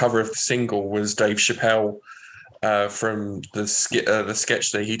 obviously the cover of the single was Dave Chappelle from the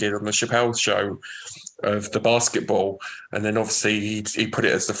sketch that he did on the Chappelle Show of the basketball, and then obviously he put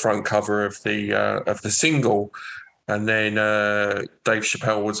it as the front cover of the single, and then Dave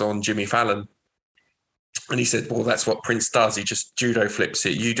Chappelle was on Jimmy Fallon, and he said, well, that's what Prince does, he just judo flips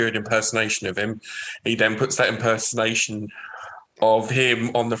it, you do an impersonation of him, he then puts that impersonation of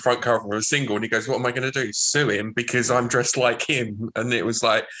him on the front cover of a single, and he goes, what am I going to do? Sue him because I'm dressed like him. And it was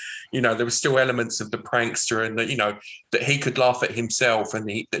like, there were still elements of the prankster and that, that he could laugh at himself. And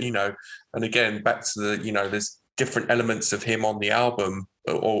and again, back to the, there's different elements of him on the album,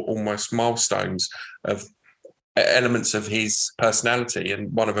 or almost milestones of elements of his personality,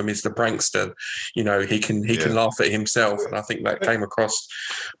 and one of them is the prankster. He can laugh at himself, and I think that came across.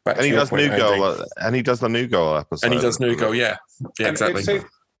 And he does New Girl, and he does the New Girl episode, and he does New Girl, yeah, exactly.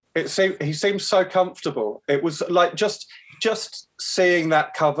 He seems so comfortable. It was like just seeing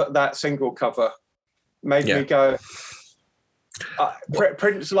that single cover, made me go.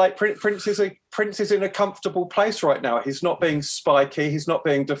 Prince is in a comfortable place right now. He's not being spiky. He's not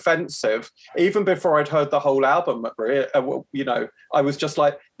being defensive. Even before I'd heard the whole album, you know, I was just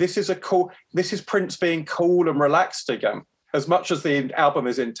like, this is Prince being cool and relaxed again. As much as the album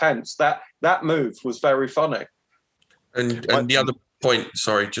is intense, that move was very funny. And the other point,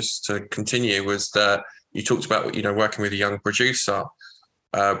 sorry, just to continue, was that you talked about, you know, working with a young producer.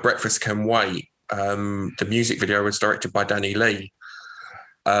 Breakfast Can Wait. The music video was directed by Danny Lee,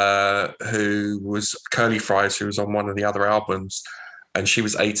 who was Curly Fries, who was on one of the other albums, and she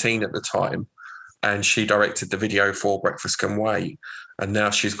was 18 at the time, and she directed the video for Breakfast Can Wait, and now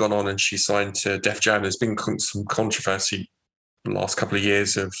she's gone on and she's signed to Def Jam. There's been some controversy the last couple of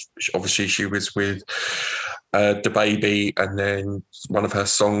years of, obviously she was with DaBaby, and then one of her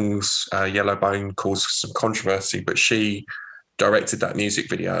songs, Yellow Bone, caused some controversy, but she directed that music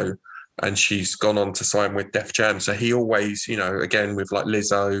video and she's gone on to sign with Def Jam. So he always, you know, again with like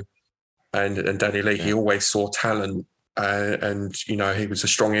Lizzo and Danny Lee, he always saw talent, and you know, he was a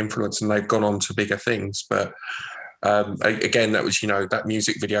strong influence, and they've gone on to bigger things. But again, that was, you know, that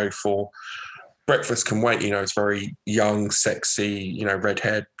music video for Breakfast Can Wait, you know, it's very young, sexy, you know,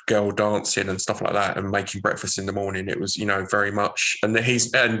 red-haired girl dancing and stuff like that, and making breakfast in the morning. It was, you know, very much, and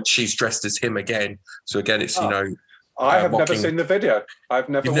she's dressed as him again. So again, it's, you know, I have never seen the video. I've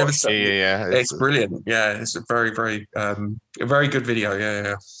never watched it. Yeah, it's brilliant. Yeah, it's a very, very, a very good video.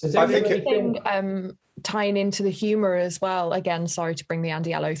 Yeah. I think tying into the humor as well. Again, sorry to bring the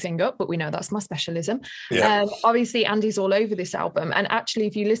Andy Allo thing up, but we know that's my specialism. Yeah. Obviously, Andy's all over this album, and actually,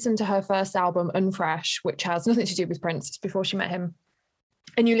 if you listen to her first album, Unfresh, which has nothing to do with Prince, it's before she met him,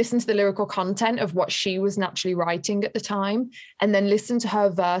 and you listen to the lyrical content of what she was naturally writing at the time, and then listen to her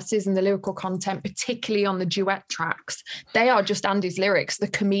verses and the lyrical content, particularly on the duet tracks, they are just Andy's lyrics, the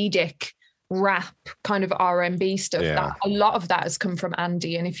comedic rap kind of R&B stuff. That a lot of that has come from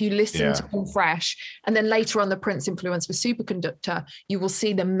Andy. And if you listen to Fresh, and then later on the Prince influence with Superconductor, you will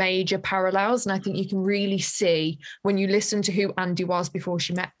see the major parallels. And I think you can really see when you listen to who Andy was before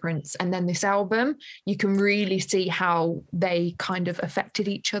she met Prince, and then this album, you can really see how they kind of affected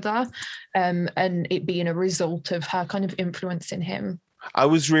each other, and it being a result of her kind of influencing him. I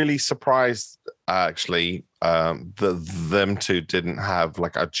was really surprised, actually, that them two didn't have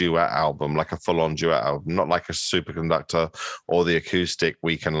like a duet album, like a full-on duet album, not like a Superconductor or the acoustic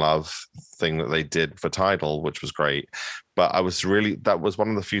We Can Love thing that they did for Tidal, which was great. But that was one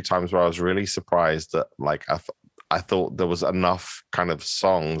of the few times where I was really surprised that, like, I thought there was enough kind of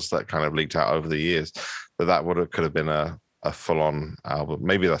songs that kind of leaked out over the years that could have been a full-on album.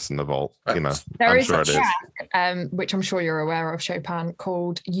 Maybe that's in the vault, you know. There is a track, which I'm sure you're aware of, Chopin,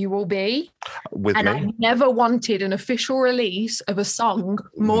 called You Will Be. I never wanted an official release of a song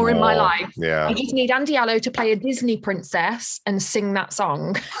more in my life. Yeah. I just need Andy Allo to play a Disney princess and sing that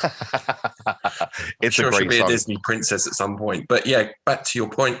song. It's sure a great she'll be song. a Disney princess at some point. But yeah, back to your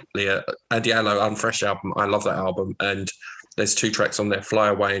point, Leah, Andy Allo Unfresh album. I love that album. And there's 2 tracks on there, Fly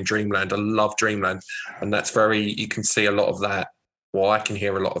Away and Dreamland. I love Dreamland. And that's you can see a lot of that. Well, I can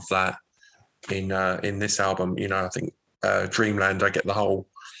hear a lot of that in this album. You know, I think Dreamland, I get the whole,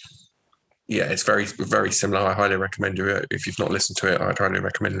 it's very, very similar. I highly recommend it. If you've not listened to it, I'd highly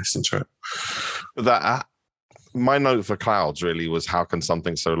recommend listening to it. My note for Clouds really was, how can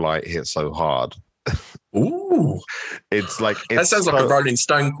something so light hit so hard? Ooh. That sounds like a Rolling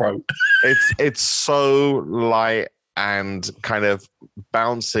Stone quote. It's so light and kind of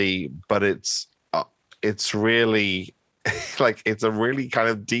bouncy, but it's really like, it's a really kind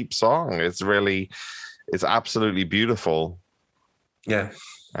of deep song. It's absolutely beautiful. Yeah.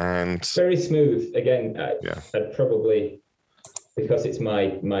 And very smooth. Again, I'd probably, because it's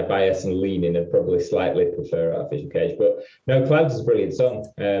my bias and leaning, I'd probably slightly prefer Artificial Cage. But no, Clouds is a brilliant song.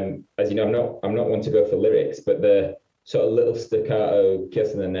 As you know, I'm not one to go for lyrics, but the sort of little staccato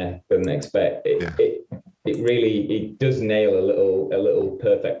kiss in the neck than expect. It really does nail a little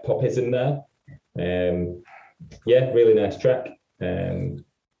perfect popism there. Really nice track. And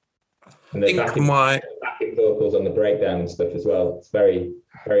the backing vocals on the breakdown and stuff as well. It's very,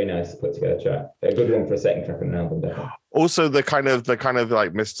 very nice to put together track. A good one for a second track on an album, definitely. Also, the kind of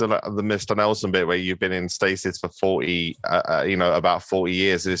like Mr. Nelson bit where you've been in stasis for 40, about 40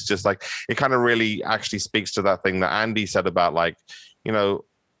 years. It's just like, it kind of really actually speaks to that thing that Andy said about, like, you know,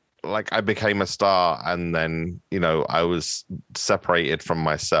 like, I became a star and then, you know, I was separated from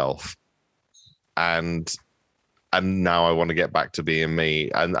myself, and now I want to get back to being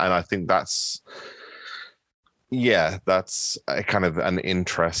me. And I think that's a kind of an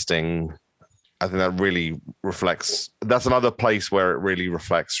interesting, I think that really reflects, that's another place where it really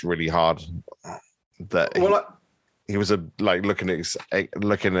reflects really hard that he was looking at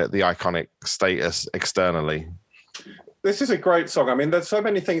the iconic status externally. This is a great song. I mean, there's so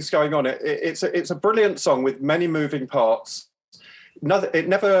many things going on. It's a brilliant song with many moving parts. It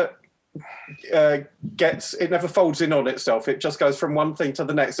never folds in on itself. It just goes from one thing to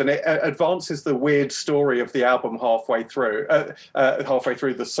the next, and it advances the weird story of the album halfway through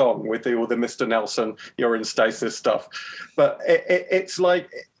the song with all the Mr. Nelson, you're in stasis stuff. But it's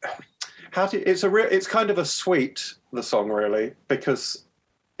like, it's kind of a suite, the song, really, because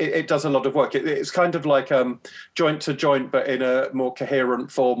it does a lot of work. It's kind of like joint to joint, but in a more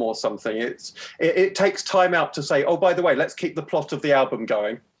coherent form or something. It takes time out to say, oh, by the way, let's keep the plot of the album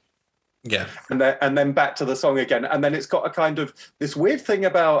going. Yeah. And then back to the song again. And then it's got a kind of this weird thing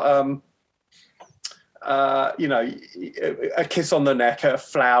about, a kiss on the neck, a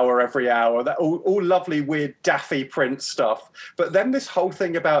flower every hour, that all lovely, weird, daffy Prince stuff. But then this whole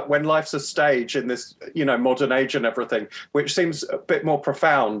thing about when life's a stage in this, modern age and everything, which seems a bit more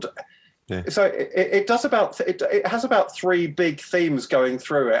profound. Yeah. So it has about 3 big themes going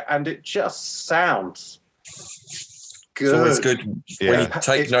through it, and it just sounds good. It's always good when you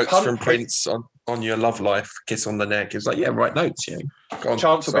take notes from Prince on your love life, kiss on the neck. It's like, write notes.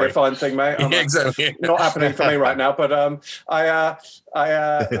 Chance will be a fine thing, mate. Exactly. Not happening for me right now, but that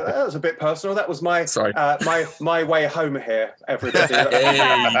was a bit personal. That was my my way home here, everybody.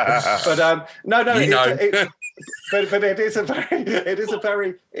 But no, but it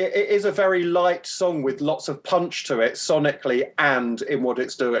is a very light song with lots of punch to it, sonically and in what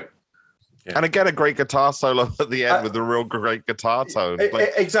it's doing. Yeah. And again, a great guitar solo at the end with a real great guitar tone.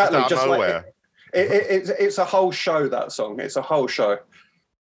 Exactly, just nowhere. It's a whole show, that song. It's a whole show,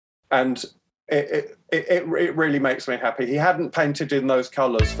 and it really makes me happy. He hadn't painted in those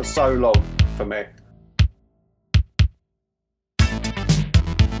colours for so long for me.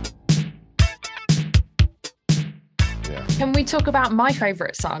 Yeah. Can we talk about my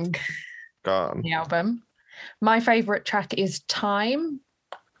favourite song? Go on. The album. My favourite track is Time.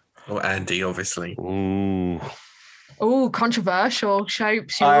 Oh, Andy, obviously. Ooh. Oh, controversial.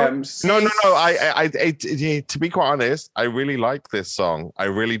 Shapes. No. I to be quite honest, I really like this song. I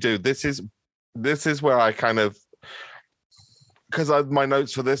really do. This is where I kind of, because my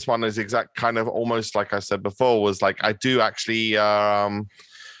notes for this one is exact kind of almost like I said before, was like I do actually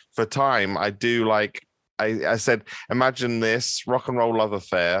for Time. I do like I said, imagine this rock and roll love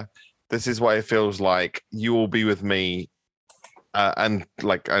affair. This is what it feels like. You will be with me. And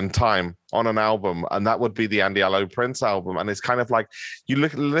Time on an album, and that would be the Andy Allo Prince album. And it's kind of like you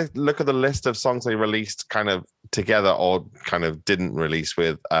look at the list of songs they released kind of together or kind of didn't release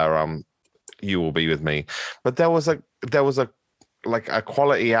with You Will Be With Me, but there was a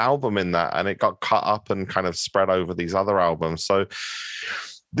quality album in that, and it got cut up and kind of spread over these other albums. So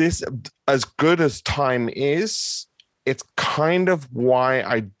this, as good as Time is, it's kind of why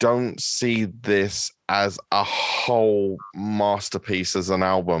I don't see this as a whole masterpiece as an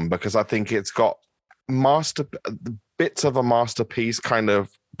album, because I think it's got bits of a masterpiece kind of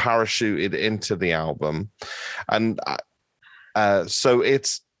parachuted into the album. And so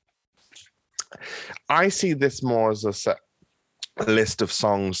I see this more as a list of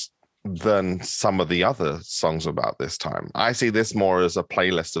songs than some of the other songs about this time. I see this more as a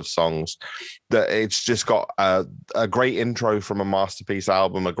playlist of songs that it's just got a great intro from a masterpiece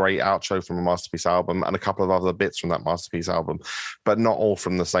album, a great outro from a masterpiece album, and a couple of other bits from that masterpiece album, but not all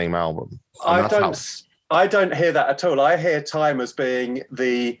from the same album. I don't hear that at all. I hear Time as being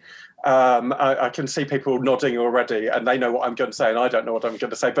the I can see people nodding already, and they know what I'm going to say, and I don't know what I'm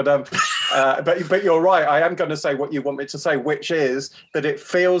going to say. But you're right. I am going to say what you want me to say, which is that it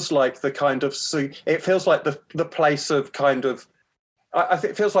feels like the kind of it feels like the place of kind of. I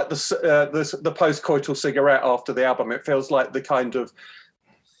think it feels like the post-coital cigarette after the album. It feels like the kind of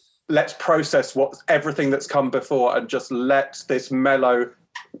let's process everything that's come before and just let this mellow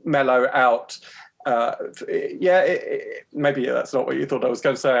out. Maybe that's not what you thought I was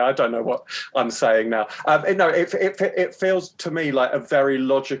going to say. I don't know what I'm saying now. It feels to me like a very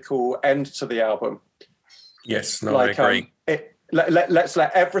logical end to the album. Yes, I agree. Let's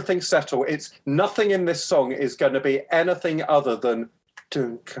let everything settle. It's nothing in this song is going to be anything other than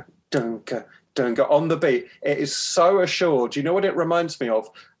dunka dunka dunka on the beat. It is so assured. You know what it reminds me of?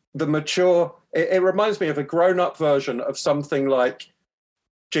 The mature. It reminds me of a grown-up version of something like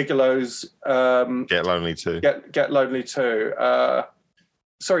Gigolo's Get Lonely Too. Get Lonely Too.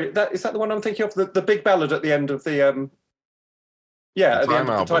 Sorry, is that the one I'm thinking of? The big ballad at the end of the at the end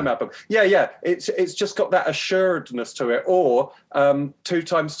of the Time album. Yeah. It's just got that assuredness to it. Or 2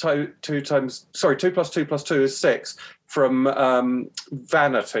 plus 2 plus 2 is 6 from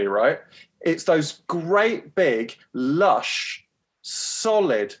Vanity, right? It's those great big, lush,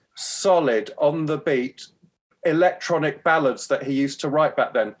 solid on the beat electronic ballads that he used to write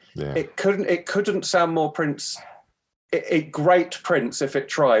back then. Yeah. It couldn't sound more Prince. Great Prince if it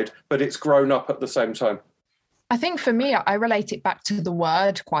tried, but it's grown up at the same time. I think for me, I relate it back to the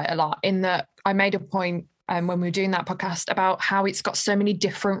word quite a lot, in that I made a point when we were doing that podcast about how it's got so many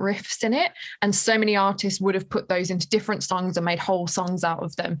different riffs in it, and so many artists would have put those into different songs and made whole songs out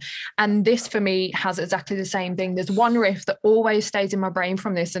of them. And this for me has exactly the same thing. There's one riff that always stays in my brain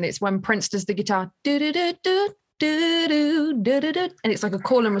from this, and it's when Prince does the guitar, do-do-do-do, do-do-do, and it's like a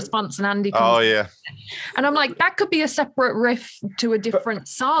call and response, and Andy comes. Oh yeah. And I'm like, that could be a separate riff to a different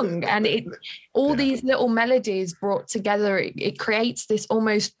song. And these little melodies brought together, it creates this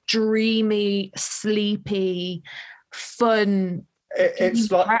almost dreamy, sleepy, fun. It's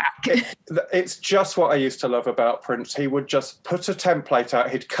just what I used to love about Prince. He would just put a template out.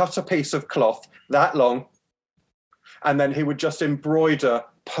 He'd cut a piece of cloth that long, and then he would just embroider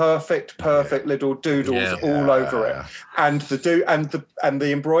perfect little doodles all over it, and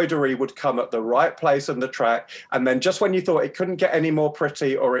the embroidery would come at the right place in the track, and then just when you thought it couldn't get any more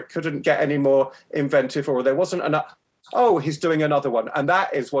pretty, or it couldn't get any more inventive, or there wasn't enough, he's doing another one. And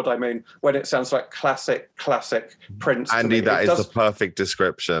that is what I mean when it sounds like classic Prince. Andy, that is the perfect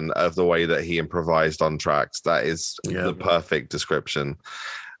description of the way that he improvised on tracks. That is the perfect description.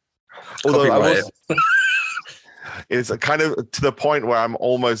 Although it's kind of to the point where I'm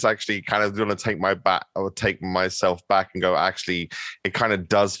almost actually kind of going to take myself back and go, actually, it kind of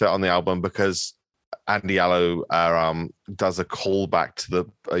does fit on the album, because Andy Allo does a callback to the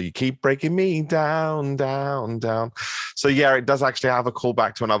you keep breaking me down. So yeah, it does actually have a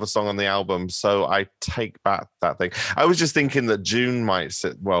callback to another song on the album. So I take back that thing. I was just thinking that June might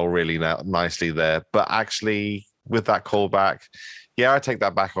sit well really nicely there, but actually with that callback, yeah, I take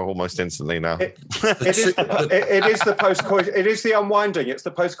that back almost instantly now. It is the post-coital. It is the unwinding. It's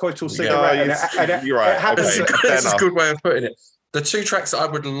the post-coital cigarette. You're right. It happens. Okay. That's a good way of putting it. The two tracks that I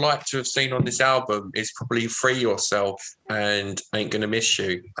would like to have seen on this album is probably Free Yourself and Ain't Gonna Miss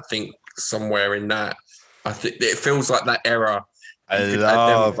You. I think somewhere in that, I think it feels like that era. I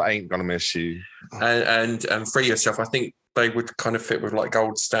love Ain't Gonna Miss You. And Free Yourself, I think they would kind of fit with like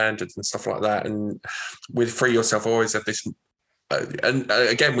Gold Standards and stuff like that. And with Free Yourself, I always have this. And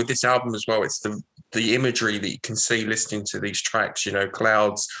again, with this album as well, it's the imagery that you can see listening to these tracks,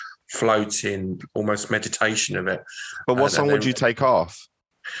 clouds floating, almost meditation of it. But what song would you take off?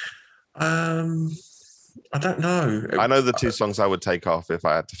 I don't know. I know the two songs I would take off if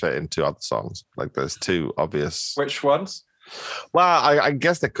I had to fit in two other songs. Like there's two obvious. Which ones? Well, I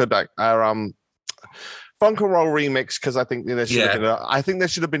guess they could. Funk and Roll Remix, because I think there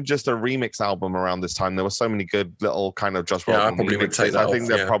should have been just a remix album around this time. There were so many good little kind of Josh Groban remixes. Would take that I think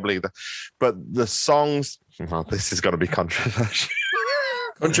they're probably but the songs. Well, this is going to be controversial.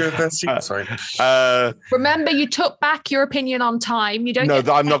 Sorry. Remember, you took back your opinion on Time. You don't. No,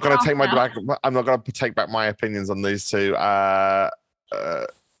 I'm not going to take back. I'm not going to take back my opinions on these two.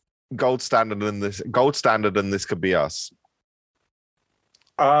 Gold Standard and This Could Be Us.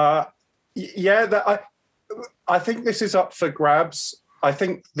 I think this is up for grabs. I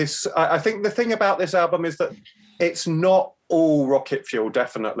think the thing about this album is that it's not all rocket fuel.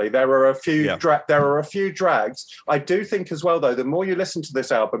 Definitely, there are a few drags. I do think as well, though, the more you listen to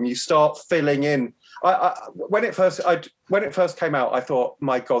this album, you start filling in. When it first came out, I thought,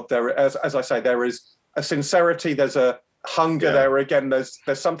 my God, as I say, there is a sincerity. There's a hunger there. Again, there's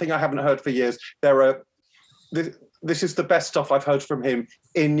something I haven't heard for years. This is the best stuff I've heard from him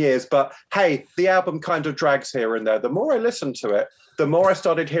in years. But hey, the album kind of drags here and there. The more I listened to it, the more I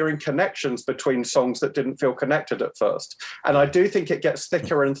started hearing connections between songs that didn't feel connected at first. And I do think it gets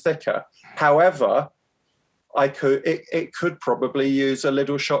thicker and thicker. However, it could probably use a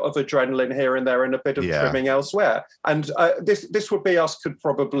little shot of adrenaline here and there and a bit of trimming elsewhere. And This Would Be Us could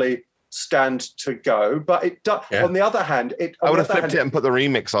probably stand to go, but it does. On the other hand, I would have flipped it and put the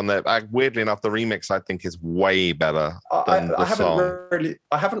remix on there. Weirdly enough, the remix I think is way better than the song.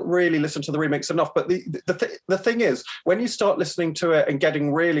 I haven't really listened to the remix enough, but the thing is, when you start listening to it and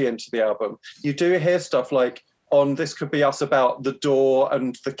getting really into the album, you do hear stuff like on This Could Be Us about the door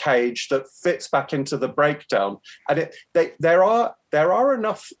and the cage that fits back into the breakdown, and there are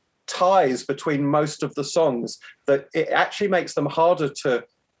enough ties between most of the songs that it actually makes them harder to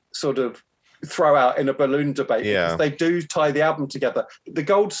sort of throw out in a balloon debate, because they do tie the album together. The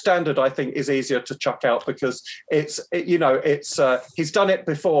Gold Standard, I think, is easier to chuck out because he's done it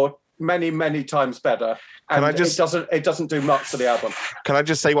before many times better. And it doesn't do much for the album. Can I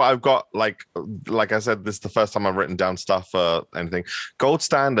just say what I've got? Like I said, this is the first time I've written down stuff for anything. Gold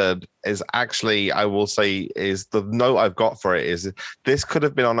Standard is actually, I will say, is the note I've got for it is this could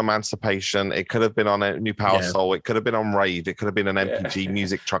have been on Emancipation. It could have been on a New Power Soul. It could have been on Rave. It could have been an MPG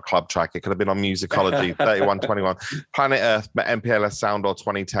Music Truck Club track. It could have been on Musicology 3121. Planet Earth, MPLS Sound or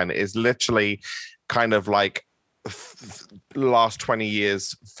 2010. It is literally kind of like last 20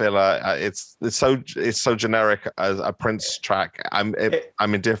 years filler. It's so generic as a Prince track. I'm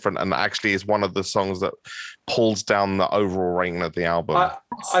indifferent, and actually is one of the songs that pulls down the overall rating of the album.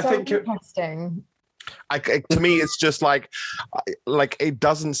 I think interesting. To me, it's just like it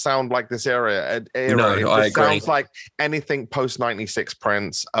doesn't sound like this era. No, it sounds like anything post 96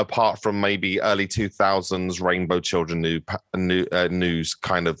 Prince, apart from maybe early 2000s Rainbow Children news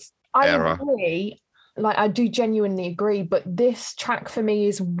kind of era. I agree. Like, I do genuinely agree, but this track for me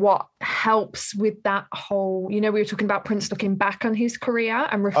is what helps with that whole, we were talking about Prince looking back on his career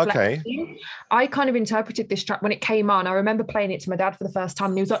and reflecting. Okay. I kind of interpreted this track when it came on. I remember playing it to my dad for the first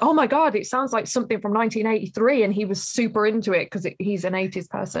time, and he was like, oh my God, it sounds like something from 1983. And he was super into it because he's an 80s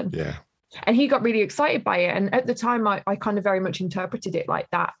person. Yeah. And he got really excited by it. And at the time, I kind of very much interpreted it like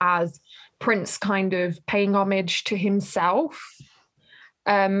that, as Prince kind of paying homage to himself.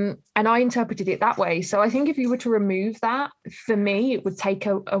 And I interpreted it that way. So I think if you were to remove that, for me, it would take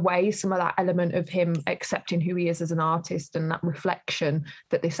away some of that element of him accepting who he is as an artist and that reflection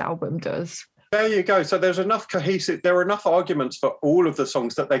that this album does. There you go. So there are enough arguments for all of the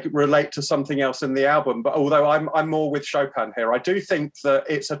songs that they relate to something else in the album. But although I'm more with Chopin here, I do think that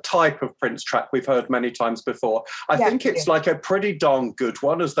it's a type of Prince track we've heard many times before. I think it's like a pretty darn good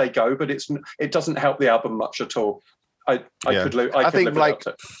one as they go, but it doesn't help the album much at all. I think like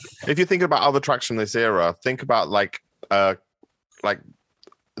if you're thinking about other tracks from this era, think about like the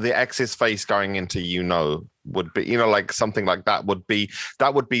X's Face going into would be, like something like that would be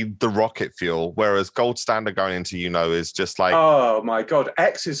the rocket fuel, whereas Gold Standard going into is just like, oh my God,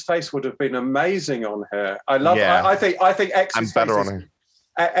 X's Face would have been amazing on here. I love I think X's Face is,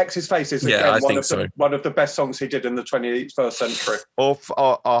 X's Face is again one of the best songs he did in the 21st century. Or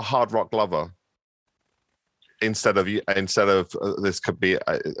Hard Rock Lover. Instead of this could be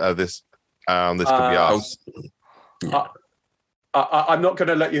this could be us. I'm not going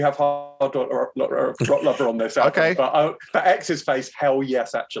to let you have Hard Rock Lover on this album, okay. But X's Face, hell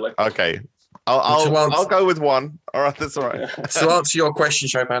yes, actually. Okay, I'll go with one. All right, that's all right. To answer your question,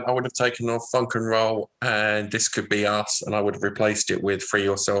 Chopin, I would have taken off Funk and Roll and This Could Be Us, and I would have replaced it with Free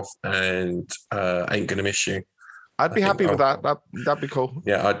Yourself and Ain't Gonna Miss You. I'd be happy with that. That'd be cool.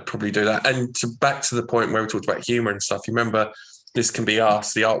 Yeah, I'd probably do that. And back to the point where we talked about humor and stuff. You remember This Can Be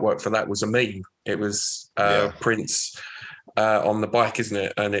Us? The artwork for that was a meme. It was Prince on the bike, isn't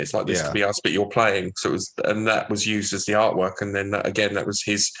it? And it's like This Can Be Us, but you're playing. So it was, and that was used as the artwork. And then that was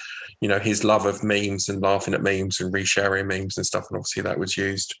his, his love of memes and laughing at memes and resharing memes and stuff. And obviously that was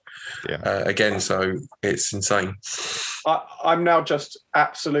used again. So it's insane. I'm now just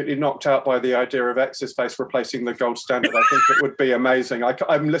absolutely knocked out by the idea of X's Face replacing the Gold Standard. I think it would be amazing.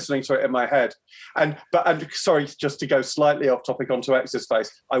 I'm listening to it in my head. And sorry, just to go slightly off topic onto X's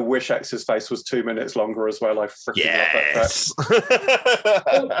Face, I wish X's Face was 2 minutes longer as well. I freaking love that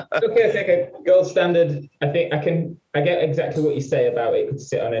track. Okay. Gold Standard. I think I get exactly what you say about it could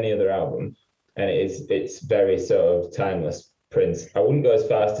sit on any other album, and it's very sort of timeless Prince. I wouldn't go as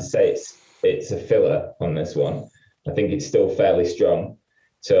far as to say it's a filler on this one. I think it's still fairly strong.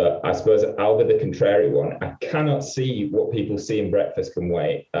 So I suppose I'll be the contrary one. I cannot see what people see in Breakfast Can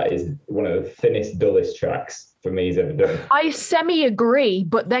Wait. That is one of the thinnest, dullest tracks for me he's ever done. I semi-agree,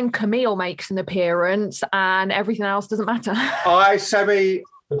 but then Camille makes an appearance and everything else doesn't matter. I fully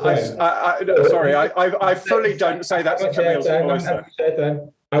don't say that's Camille's voice.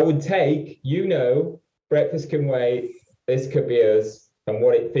 I would take, Breakfast Can Wait, This Could Be Us, and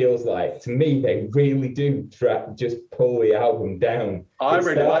what it feels like. To me, they really do just pull the album down. I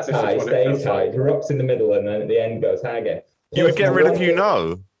really like this. High, stays high, drops in the middle, and then at the end goes high again. You would get rid of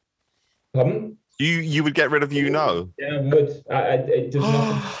Pardon? You would get rid of Yeah, I would. It does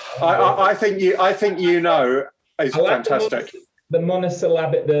not. I think is fantastic. The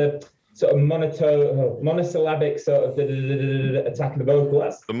monosyllabic, the sort of monosyllabic sort of attack of the vocal.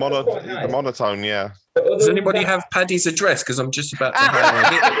 The monotone, yeah. Does anybody have Paddy's address? Because I'm just about to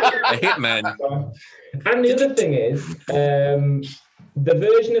hire a hitman. And the other thing is, the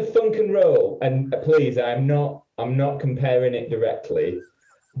version of Funk and Roll, and please, I'm not comparing it directly,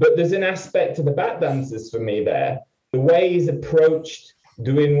 but there's an aspect to the Bat Dancers for me there. The way he's approached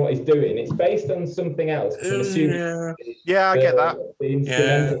doing what he's doing. It's based on something else. I'm assuming I get that. The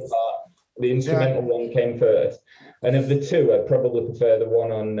instrumental part, the instrumental one came first. And of the two, I'd probably prefer the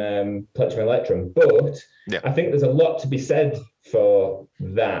one on Plectrum Electrum. But I think there's a lot to be said for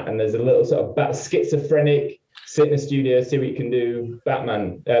that. And there's a little sort of schizophrenic, sit in the studio, see what you can do, bat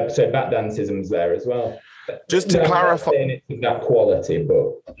dancisms there as well. Just to clarify, it's that quality,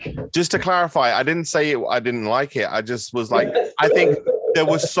 but just to clarify, I didn't say I didn't like it. I just was like, I think there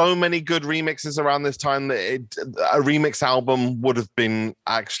were so many good remixes around this time that a remix album would have been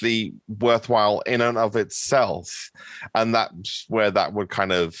actually worthwhile in and of itself, and that's where that would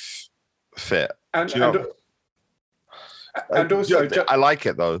kind of fit. And also, I like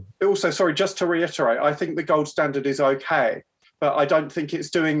it though. Also, sorry, just to reiterate, I think the Gold Standard is okay, but I don't think it's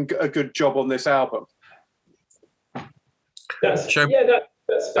doing a good job on this album. That's fair.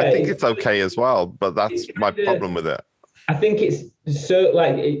 I think it's okay as well, but that's my problem with it. I think it's so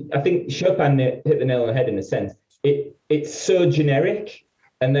I think Chopin hit the nail on the head in a sense. It's so generic,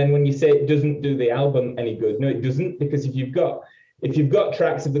 and then when you say it doesn't do the album any good, no, it doesn't, because if you've got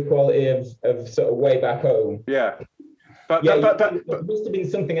tracks of the quality of sort of Way Back Home, But there must have been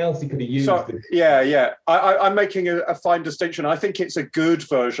something else he could have used. So, I'm making a fine distinction. I think it's a good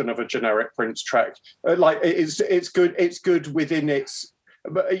version of a generic Prince track. It's good. It's good within its.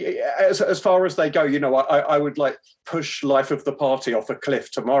 But as far as they go, I would like push Life of the Party off a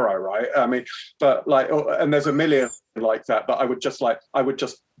cliff tomorrow, right? I mean, but and there's a million like that. But I would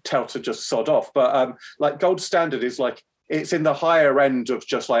just tell to just sod off. But Gold Standard is it's in the higher end of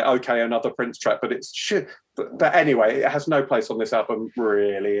just okay, another Prince track, but it's shit. But anyway, it has no place on this album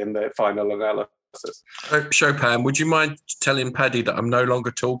really in the final analysis. Chopin, would you mind telling Paddy that I'm no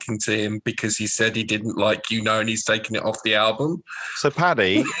longer talking to him because he said he didn't like and he's taking it off the album? So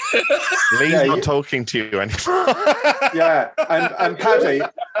Paddy, Lee's not talking to you anymore. And Paddy,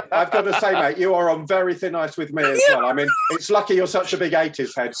 I've got to say, mate, you are on very thin ice with me as well. I mean, it's lucky you're such a big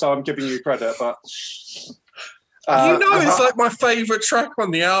 80s head, so I'm giving you credit, but... it's like my favourite track on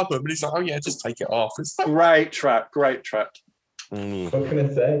the album, and he's like, "Oh yeah, just take it off." It's great track. What can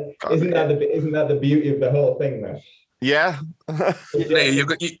I say? Isn't that the beauty of the whole thing, though? Yeah. Leah,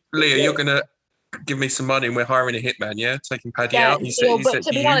 you're gonna give me some money, and we're hiring a hitman. Yeah, taking Paddy out. You said,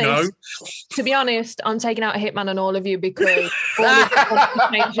 to be honest, I'm taking out a hitman on all of you because all of you want to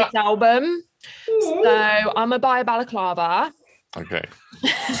change this album. So I'm gonna buy a balaclava. Okay.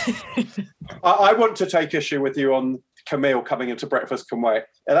 I want to take issue with you on Camille coming into Breakfast Can Wait.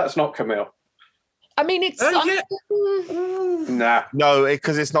 That's not Camille. I mean, it's nah. No,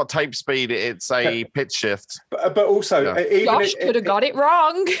 because it's not tape speed. It's a pitch shift. But also, even Josh could have got it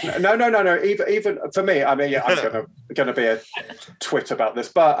wrong. No. Even for me, I mean, I'm gonna be a twit about this,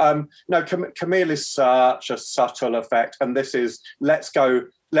 but no, Camille is such a subtle effect, and this is let's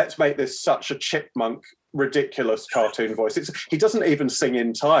make this such a chipmunk, ridiculous cartoon voice. He doesn't even sing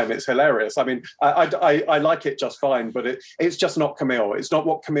in time. It's hilarious. I mean, I like it just fine, but it's just not Camille. It's not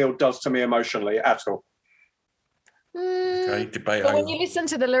what Camille does to me emotionally at all. Okay, debate. But when you listen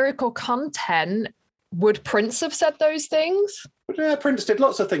to the lyrical content, would Prince have said those things? Yeah, Prince did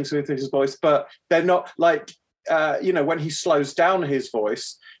lots of things with his voice, but they're not when he slows down his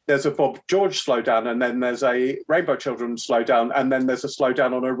voice, there's a Bob George slowdown, and then there's a Rainbow Children slowdown, and then there's a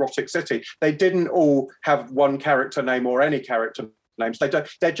slowdown on Erotic City. They didn't all have one character name or any character names. They don't.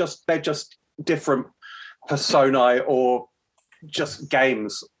 They're just different personae or just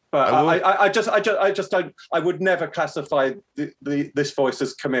games. But I just don't. I would never classify this voice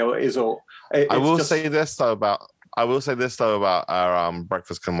as Camille. Is all. I will say this though about our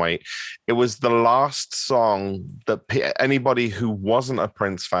Breakfast Can Wait. It was the last song that anybody who wasn't a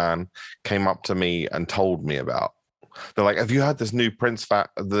Prince fan came up to me and told me about. They're like, "Have you heard this new Prince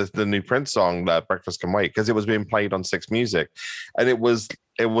the new Prince song, Breakfast Can Wait?" Because it was being played on Six Music, and it was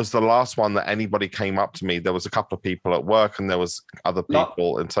the last one that anybody came up to me. There was a couple of people at work, and there was other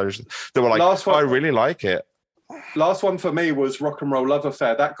people in social. They were like, "I really like it." Last one for me was Rock and Roll Love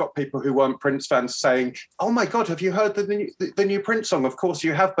Affair. That got people who weren't Prince fans saying, "Oh my God, have you heard the new Prince song?" Of course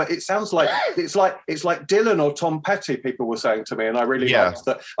you have, but it sounds like it's like Dylan or Tom Petty. People were saying to me, and I really liked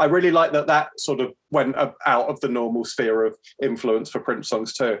that. I really like that sort of went out of the normal sphere of influence for Prince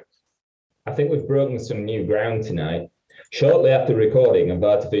songs too. I think we've broken some new ground tonight. Shortly after recording of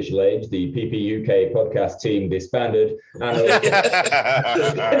Artificial Age, the PP UK podcast team disbanded.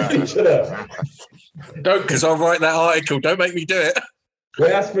 Don't, because I'll write that article. Don't make me do it. We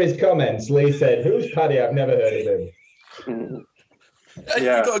asked for his comments. Lee said, "Who's Paddy? I've never heard of him."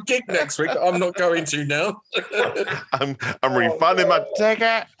 You've got a gig next week. I'm not going to now. I'm refunding my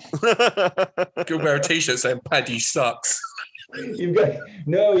ticket. Could wear a t-shirt saying Paddy sucks. You've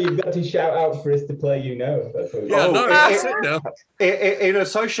got to shout out for us to play. That's what that's it now. In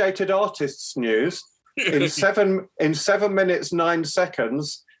Associated Artists news, in 7 minutes 9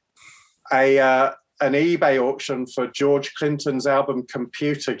 seconds, an eBay auction for George Clinton's album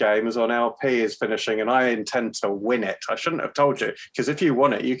Computer Games on LP is finishing, and I intend to win it. I shouldn't have told you, because if you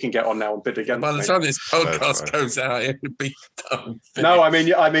won it, you can get on now and bid against me. By the time this podcast goes out, it would be done. No, I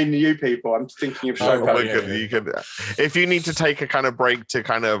mean you people. I'm thinking of show you could, if you need to take a kind of break to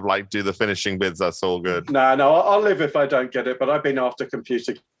kind of like do the finishing bids, that's all good. No, I'll live if I don't get it, but I've been after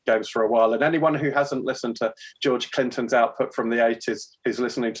Computer Games for a while, and anyone who hasn't listened to George Clinton's output from the 80s who's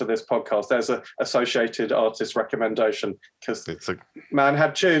listening to this podcast, there's a Associated Artist recommendation, because man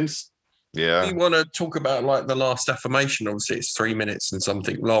had tunes. Yeah. You want to talk about like The Last Affirmation? Obviously it's 3 minutes and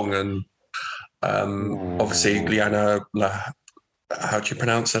something long, and obviously Lianne, how do you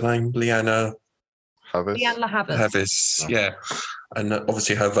pronounce her name? Lianne Havas, yeah. And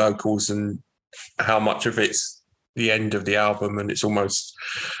obviously her vocals and how much of it's the end of the album, and it's almost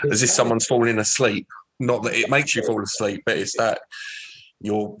as if someone's falling asleep. Not that it makes you fall asleep, but it's that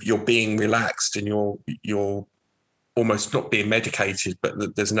you're being relaxed and you're almost not being medicated, but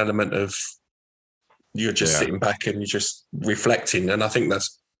there's an element of you're just sitting back and you're just reflecting. And I think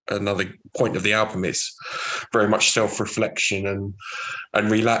that's another point of the album. It's very much self-reflection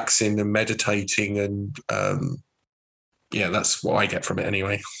and relaxing and meditating, and that's what I get from it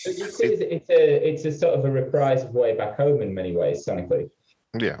anyway. It's a sort of a reprise of Way Back Home in many ways, sonically.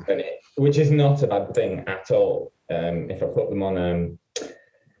 Yeah. Which is not a bad thing at all. If I put them on,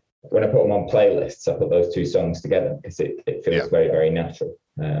 when I put them on playlists, I put those two songs together because it feels very, very natural.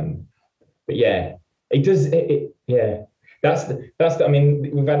 But yeah, it does. That's. I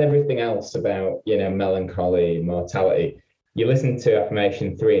mean, we've had everything else about melancholy, mortality. You listen to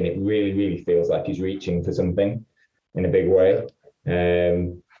Affirmation 3, and it really, really feels like he's reaching for something in a big way.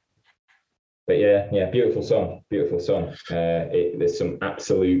 But yeah, beautiful song. There's some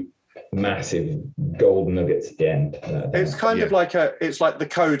absolute massive gold nuggets at the end. It's kind of like it's like the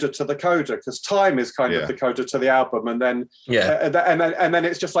coda to the coda, because Time is kind of the coda to the album, and then and then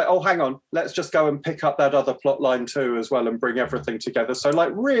it's just like, oh, hang on, let's just go and pick up that other plot line too as well and bring everything together. So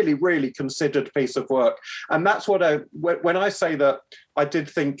like really, really considered piece of work. And that's what when I say that, I did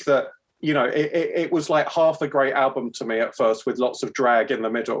think that it was like half a great album to me at first, with lots of drag in the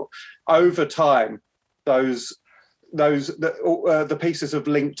middle. Over time, the pieces have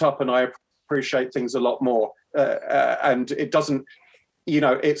linked up, and I appreciate things a lot more. And it doesn't,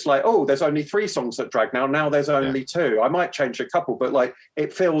 it's like, oh, there's only 3 songs that drag now. Now there's only 2. I might change a couple, but like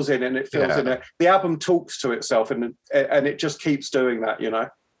it fills in and it fills in it. The album talks to itself, and it just keeps doing that.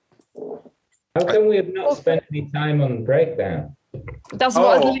 How come we have not spent any time on Breakdown? That's what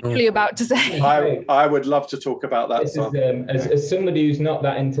I was literally about to say. I would love to talk about that song. As somebody who's not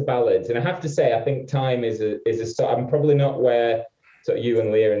that into ballads, and I have to say, I think Time is a I'm probably not where sort of you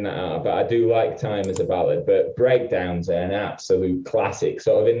and Leah in that are, but I do like Time as a ballad. But Breakdown's an absolute classic,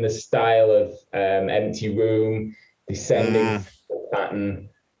 sort of in the style of Empty Room, Descending Pattern.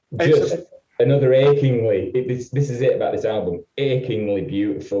 Just another achingly. This is it about this album. Achingly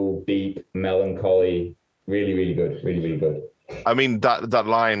beautiful, deep, melancholy. Really, really good. Really, really good. I mean, that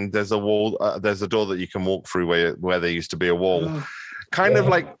line, there's a wall, there's a door that you can walk through where there used to be a wall. Kind of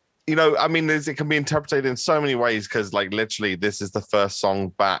like, I mean, it can be interpreted in so many ways, because like literally this is the first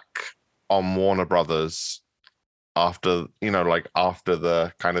song back on Warner Brothers after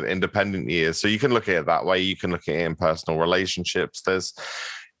the kind of independent years. So you can look at it that way. You can look at it in personal relationships. There's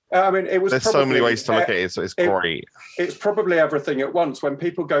so many ways to look at it. So it's great. It's probably everything at once. When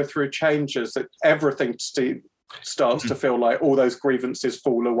people go through changes, that everything starts to feel like all those grievances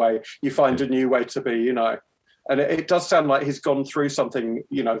fall away. You find a new way to be, and it does sound like he's gone through something.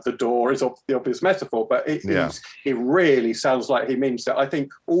 The door is the obvious metaphor, but it really sounds like he means it. I think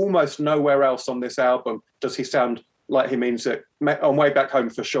almost nowhere else on this album does he sound like he means it. On Way Back Home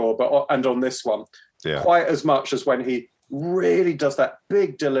for sure, and on this one, quite as much as when he really does that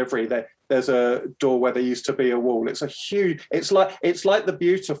big delivery. There's a door where there used to be a wall. It's a huge. It's like the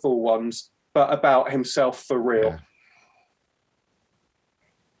Beautiful Ones, but about himself for real.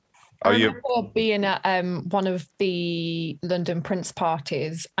 I remember being at one of the London Prince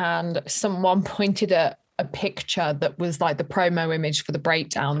parties, and someone pointed at a picture that was like the promo image for the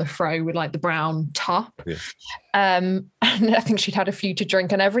Breakdown, the fro with like the brown top. And I think she'd had a few to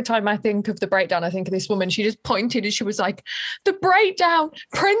drink. And every time I think of the Breakdown, I think of this woman. She just pointed and she was like, "The Breakdown,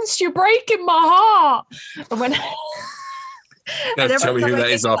 Prince, you're breaking my heart." And when tell me who that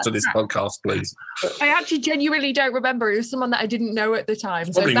is after this podcast, please. I actually genuinely don't remember. It was someone that I didn't know at the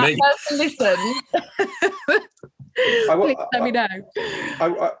time. Probably so if that person listened, Please let me know.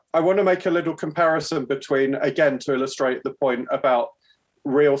 I want to make a little comparison between, again, to illustrate the point about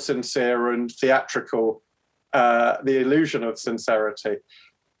real sincere and theatrical, the illusion of sincerity.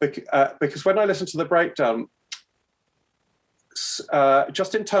 Because when I listen to the breakdown,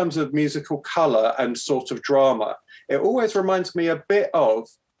 just in terms of musical colour and sort of drama, it always reminds me a bit of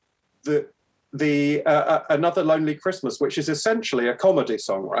the Another Lonely Christmas, which is essentially a comedy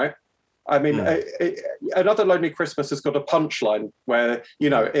song, right? I mean, Another Lonely Christmas has got a punchline where, you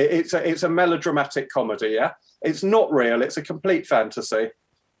know, it's a melodramatic comedy, yeah? It's not real, it's a complete fantasy.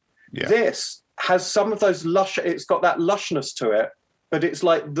 Yeah. This has some of those it's got that lushness to it, but it's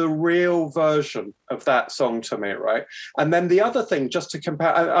like the real version of that song to me, right? And then the other thing, just to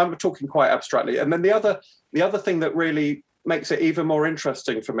compare, I'm talking quite abstractly, and then the other thing that really makes it even more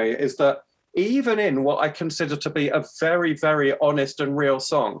interesting for me is that even in what I consider to be a very, very honest and real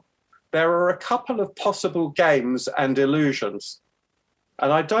song, there are a couple of possible games and illusions.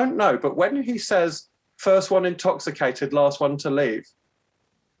 And I don't know, but when he says, first one intoxicated, last one to leave.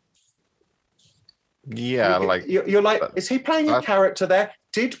 Yeah, you're like, is he playing a character there?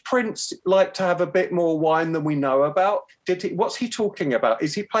 Did Prince like to have a bit more wine than we know about? What's he talking about?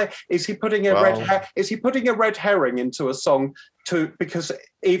 Is he putting a red herring into a song because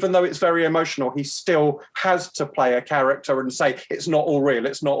even though it's very emotional, he still has to play a character and say it's not all real.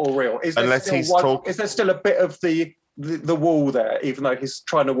 It's not all real. Is there still a bit of the wall there, even though he's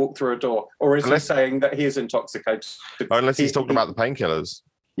trying to walk through a door, or is he saying that he is intoxicated? Unless he's talking about the painkillers.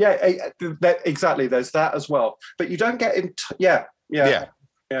 Yeah, exactly. There's that as well, but you don't get into Yeah.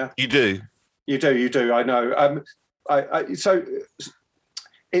 You do. I know. So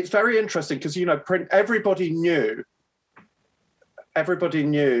it's very interesting because, you know, everybody knew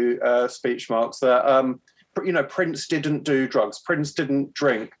speech marks that you know, Prince didn't do drugs, Prince didn't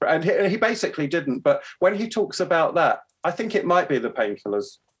drink, and he basically didn't. But when he talks about that, I think it might be the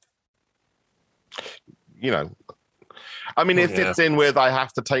painkillers. You know, I mean, it fits in with I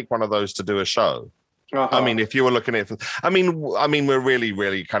have to take one of those to do a show. Uh-huh. I mean, if you were looking at it, I mean, we're really,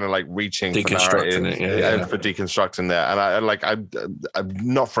 really kind of like reaching for deconstructing there, and I'm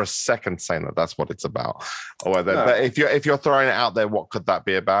not for a second saying that that's what it's about. But if you're throwing it out there, what could that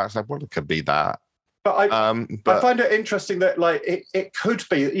be about? It's like, well, it could be that. But I find it interesting that like it could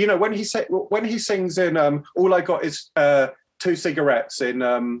be, you know, when he sings in All I Got Is 2 Cigarettes in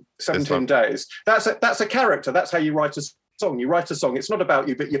 17 Days. That's a character. That's how you write a song. You write a song. It's not about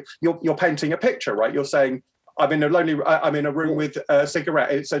you, but you're painting a picture, right? You're saying, I'm in a room with a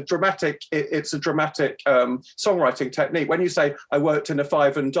cigarette. It's a dramatic songwriting technique. When you say I worked in a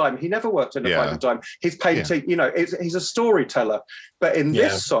five and dime, he never worked in a five and dime. He's painting, you know, he's a storyteller. But in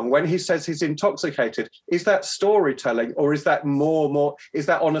this song, when he says he's intoxicated, is that storytelling or is that is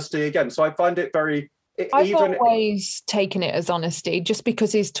that honesty again? So I find it very. I've always taken it as honesty, just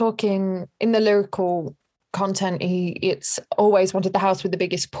because he's talking in the lyrical content. It's always wanted the house with the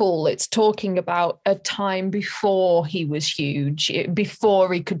biggest pool. It's talking about a time before he was huge,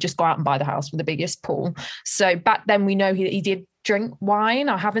 before he could just go out and buy the house with the biggest pool. So back then we know he did drink wine.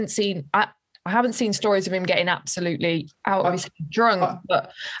 I haven't seen stories of him getting absolutely out of his head drunk,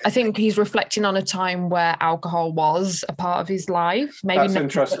 but I think he's reflecting on a time where alcohol was a part of his life. Maybe that's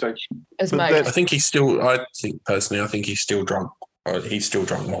interesting. As much. I think he's still drunk. He's still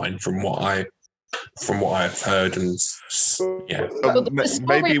drunk wine from what I've heard, and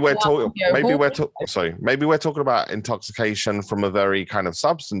maybe we're talking about intoxication from a very kind of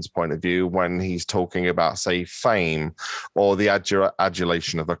substance point of view when he's talking about, say, fame or the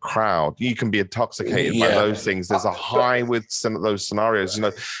adulation of a crowd. You can be intoxicated by those things. There's a high with some of those scenarios. You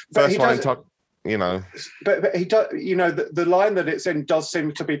know, first one you know, but he does. You know, the line that it's in does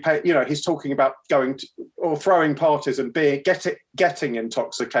seem to be. You know, he's talking about going to, or throwing parties and getting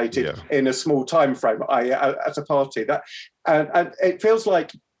intoxicated in a small time frame at a party. That and it feels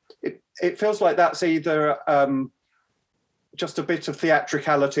like that's either just a bit of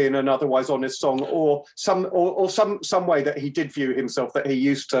theatricality in an otherwise honest song, or some way that he did view himself, that he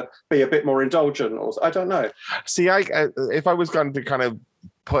used to be a bit more indulgent, or I don't know. See, if I was going to kind of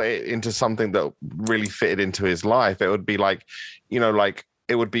put it into something that really fitted into his life, it would be like, you know, like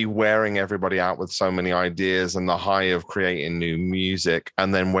it would be wearing everybody out with so many ideas and the high of creating new music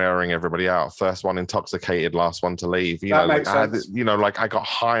and then wearing everybody out. First one intoxicated, last one to leave. You know, like I got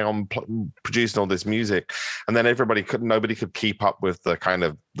high on producing all this music, and then nobody could keep up with the kind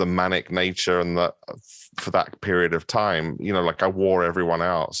of the manic nature and for that period of time. You know, like I wore everyone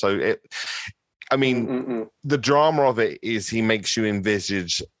out. So I mean, the drama of it is he makes you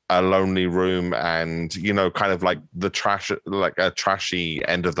envisage a lonely room and, you know, kind of like the trash, like a trashy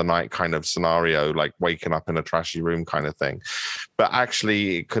end of the night kind of scenario, like waking up in a trashy room kind of thing. But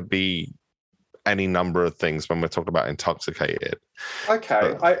actually, it could be any number of things when we're talking about intoxicated.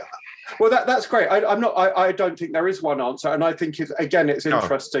 Okay. Well, that's great. I don't think there is one answer. And I think, it's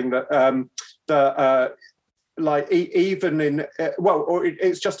interesting that like even in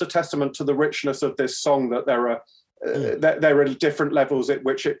it's just a testament to the richness of this song that there are different levels at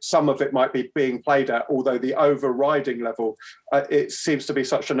which some of it might be being played at, although the overriding level, it seems to be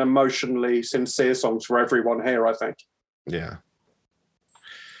such an emotionally sincere song for everyone here, I think. Yeah.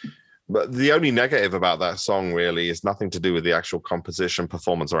 But the only negative about that song really is nothing to do with the actual composition,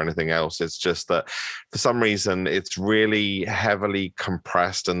 performance, or anything else. It's just that for some reason it's really heavily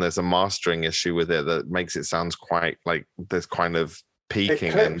compressed and there's a mastering issue with it that makes it sound quite like there's kind of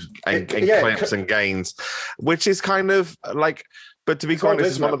peaking and clips and gains, which is kind of like, but to be honest,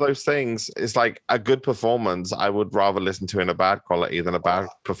 it's one of those things. It's like a good performance I would rather listen to in a bad quality than a bad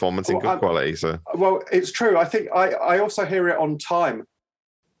performance in good quality. So, well, it's true. I think I also hear it on time.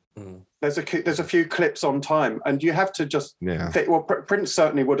 There's a few clips on time, and you have to just think, well, Prince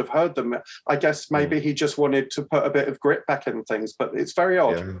certainly would have heard them. I guess maybe he just wanted to put a bit of grit back in things, but it's very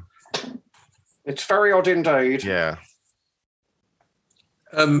odd. Yeah. It's very odd indeed. Yeah.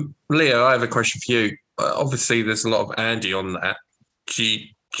 Leo, I have a question for you. Obviously, there's a lot of Andy on that. Do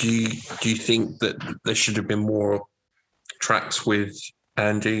you think that there should have been more tracks with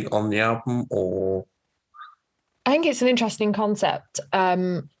Andy on the album, or? I think it's an interesting concept.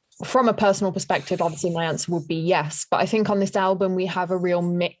 From a personal perspective, obviously my answer would be yes. But I think on this album, we have a real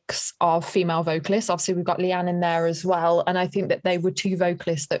mix of female vocalists. Obviously, we've got Leanne in there as well. And I think that they were two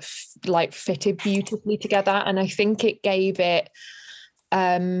vocalists that fitted beautifully together. And I think it gave it,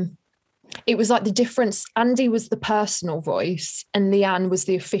 it was like the difference. Andy was the personal voice and Leanne was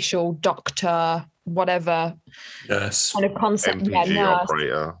the official doctor, whatever. Yes. Kind of concept. MPG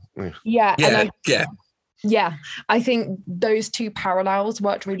operator. Yeah, I think those two parallels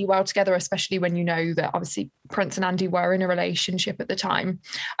worked really well together, especially when you know that obviously Prince and Andy were in a relationship at the time.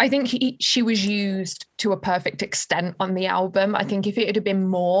 I think she was used to a perfect extent on the album. I think if it had been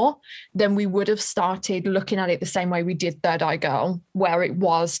more, then we would have started looking at it the same way we did Third Eye Girl, where it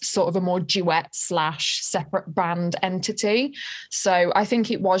was sort of a more duet / separate band entity. So I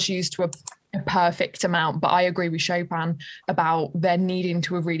think it was used to a perfect amount, but I agree with Chopin about there needing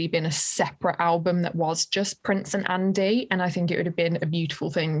to have really been a separate album that was just Prince and Andy, and I think it would have been a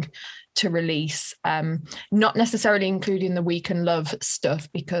beautiful thing to release, not necessarily including the We Can Love stuff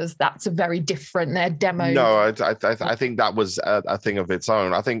because that's a very different, they're demos. No, I think that was a thing of its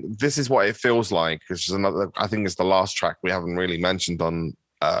own. I think This Is What It Feels Like, which is another, I think it's the last track we haven't really mentioned on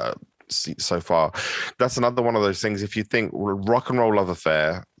so far. That's another one of those things. If you think Rock and Roll Love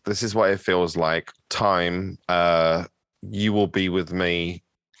Affair, This Is What It Feels Like, Time, You Will Be With Me,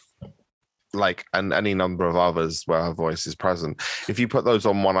 like, and any number of others where her voice is present. If you put those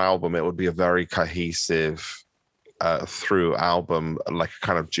on one album, it would be a very cohesive through album, like a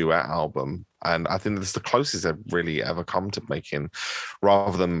kind of duet album. And I think that's the closest I've really ever come to making,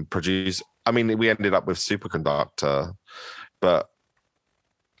 rather than produce. I mean, we ended up with Superconductor, but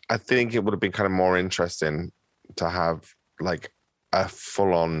I think it would have been kind of more interesting to have like a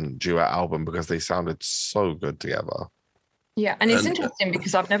full-on duet album because they sounded so good together. Yeah, and it's interesting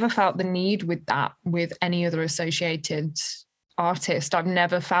because I've never felt the need with that with any other associated artist. I've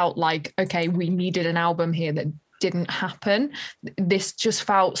never felt like, okay, we needed an album here that didn't happen. This just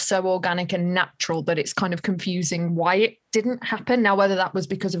felt so organic and natural that it's kind of confusing why it didn't happen. Now, whether that was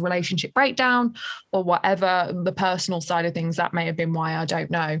because of relationship breakdown or whatever, the personal side of things, that may have been why, I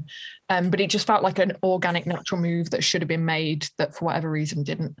don't know. But it just felt like an organic, natural move that should have been made that for whatever reason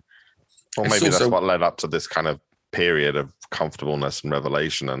didn't. Or maybe that's what led up to this kind of period of comfortableness and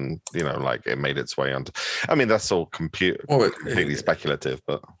revelation, and you know, like it made its way onto. I mean, that's all completely speculative,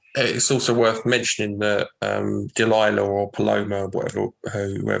 but it's also worth mentioning that Delilah or Paloma,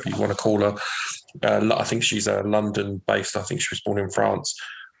 whoever you want to call her, I think she's London-based. I think she was born in France,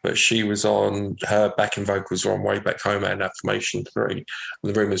 but she was on her backing vocals on Way Back Home and Affirmation 3. And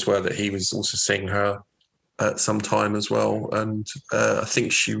the rumours were that he was also seeing her at some time as well, and I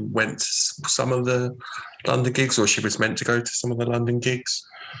think she went to some of the London gigs, or she was meant to go to some of the London gigs.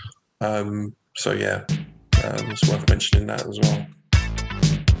 So yeah, it's worth mentioning that as well.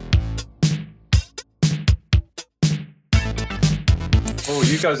 Oh,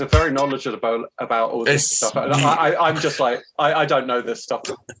 you guys are very knowledgeable about all this stuff. I'm just like, I don't know this stuff.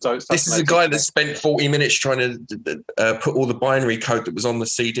 So this is a guy that spent 40 minutes trying to put all the binary code that was on the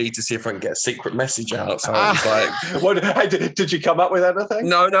CD to see if I can get a secret message out. So I was like, what, did you come up with anything?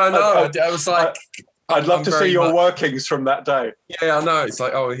 No. I was like, I'd love to see your workings from that day. Yeah, I know. It's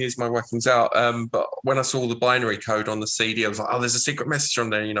like, oh, here's my workings out. But when I saw the binary code on the CD, I was like, oh, there's a secret message on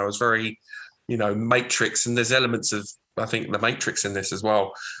there. You know, it was very, Matrix, and there's elements of, I think, the Matrix in this as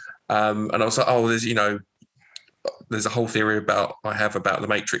well. And I was like, oh, there's a whole theory I have about the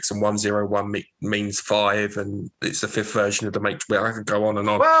Matrix, and 101 means 5, and it's the 5th version of the Matrix. Well, I could go on and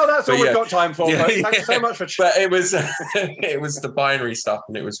on. Well, that's all we've got time for. Yeah, thanks so much for. But it was the binary stuff,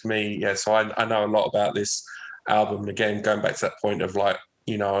 and it was me. Yeah, so I know a lot about this album. And again, going back to that point of like,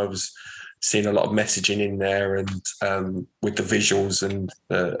 I was seeing a lot of messaging in there, and with the visuals and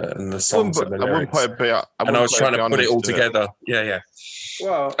the songs and the lyrics. And I was trying to put it all together. Yeah.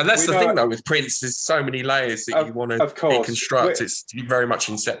 Well, and that's the thing though with Prince. There's so many layers that you want to deconstruct. It's very much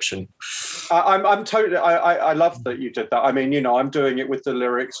Inception. I'm totally. I love that you did that. I mean, I'm doing it with the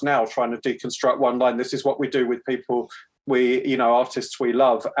lyrics now, trying to deconstruct one line. This is what we do with people artists we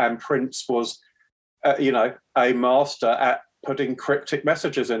love, and Prince was, a master at putting cryptic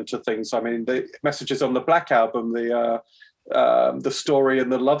messages into things. I mean, the messages on the Black Album, the story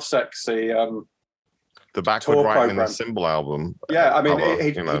and the Love Sexy. The backward writing in the Symbol album. Yeah, I mean,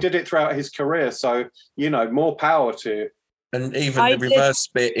 he did it throughout his career, so more power to you. And even the reverse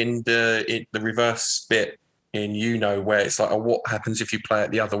bit in the reverse bit in where it's like, oh, what happens if you play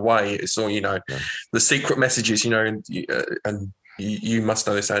it the other way? It's all the secret messages, and you must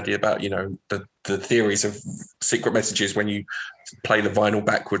know this, Andy, about the theories of secret messages when you play the vinyl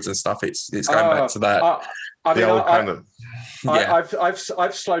backwards and stuff. It's going back to that.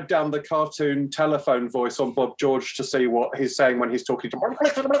 I've slowed down the cartoon telephone voice on Bob George to see what he's saying when he's talking to.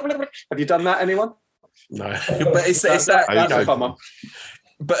 Have you done that, anyone? No, but it's that's a fun one.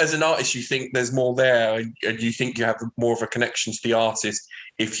 But as an artist, you think there's more there, and you think you have more of a connection to the artist.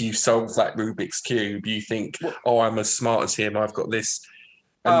 If you solve that Rubik's Cube, you think, oh, I'm as smart as him, I've got this.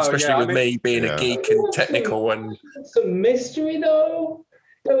 And especially me being a geek and technical. And some mystery, though.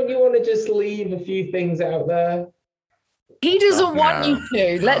 Don't you want to just leave a few things out there? He doesn't want you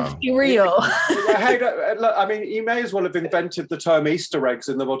to. Let's be real. Hey, look, I mean, you may as well have invented the term Easter eggs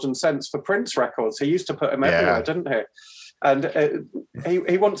in the modern sense for Prince records. He used to put them everywhere, didn't he? And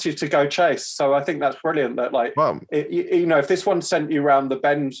he wants you to go chase. So I think that's brilliant. That if this one sent you round the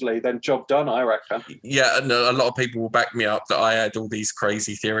Bensley, then job done, I reckon. Yeah, and a lot of people will back me up that I had all these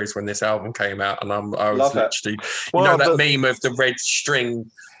crazy theories when this album came out, and I was literally, that meme of the red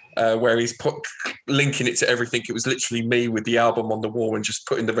string. Where he's linking it to everything. It was literally me with the album on the wall and just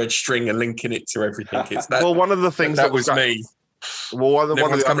putting the red string and linking it to everything. It's that. Well, one of the things that was me. Well,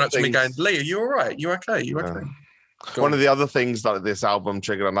 everyone's coming up to me going, "Lee, are you all right? You okay? You okay?" One of the other things that this album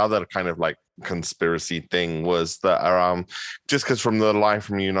triggered, another kind of like conspiracy thing, was that just because from the line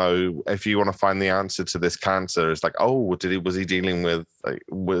from if you want to find the answer to this cancer, it's like, oh, was he dealing with that?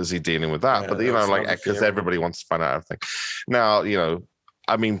 Yeah, but because everybody wants to find out everything. Now,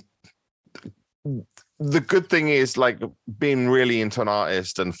 I mean, the good thing is like being really into an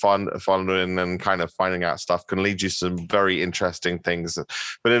artist and following and kind of finding out stuff can lead you to some very interesting things,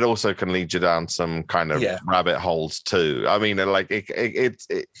 but it also can lead you down some kind of rabbit holes too. I mean, like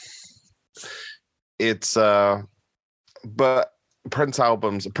but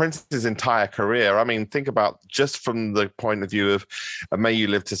Prince's entire career, I mean, think about just from the point of view of May You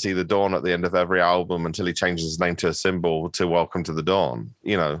Live to See the Dawn at the end of every album until he changes his name to a symbol to Welcome to the Dawn,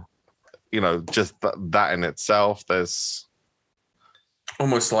 just that in itself, there's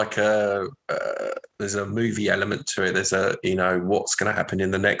almost like there's a movie element to it. There's what's going to happen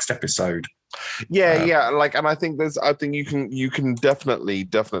in the next episode. And I think you can definitely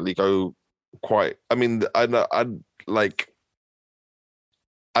go quite, I mean,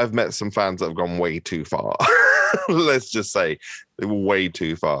 I've met some fans that have gone way too far. Let's just say they were way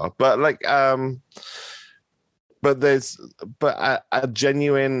too far. But a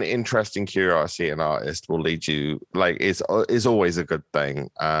genuine interest in curiosity in an artist will lead you, is always a good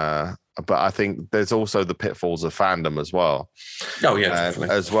thing. But I think there's also the pitfalls of fandom as well. Oh yeah,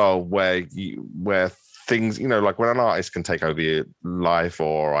 as well, where things, like when an artist can take over your life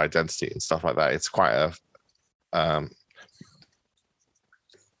or identity and stuff like that, it's quite a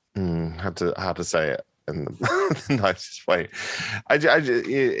how to say it in the nicest way.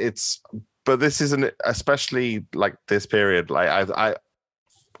 But this isn't, especially like this period. Like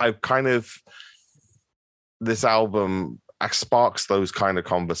I've kind of, this album sparks those kind of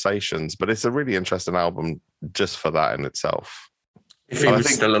conversations. But it's a really interesting album just for that in itself. If he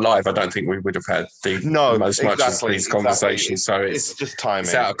was still alive, I don't think we would have had much of these conversations. So it's just timing.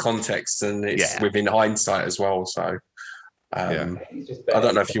 It's out of context, and it's within hindsight as well. So I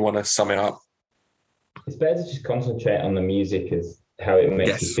don't know if you want to sum it up. It's better to just concentrate on the music as how it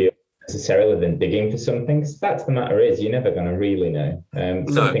makes you feel necessarily than digging for something. Because the fact of the matter is, you're never going to really know.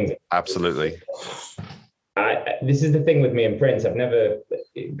 Some things, absolutely. This is the thing with me and Prince. I've never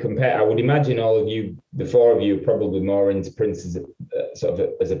compared. I would imagine all of you, the four of you, are probably more into Prince as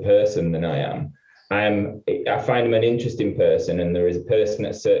a person than I am. I find him an interesting person, and there is a person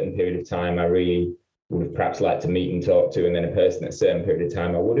at a certain period of time I really would have perhaps liked to meet and talk to, and then a person at a certain period of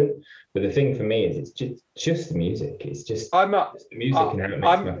time I wouldn't. But the thing for me is, it's just the music. It's just the music and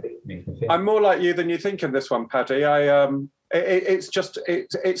how it makes me feel. I'm more like you than you think in this one, Paddy.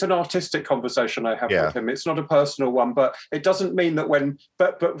 It's an artistic conversation I have with him. It's not a personal one, but it doesn't mean that one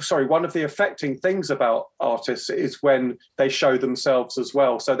of the affecting things about artists is when they show themselves as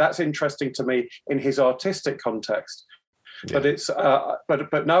well. So that's interesting to me in his artistic context. Yeah. But it's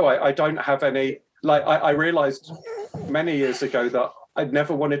but no, I don't have any. Like I realized many years ago that I'd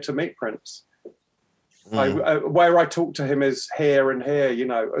never wanted to meet Prince. Where I talk to him is here and here, you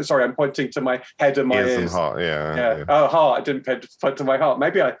know. Sorry, I'm pointing to my head and my ears. And heart, yeah. Oh, heart. I didn't point to my heart.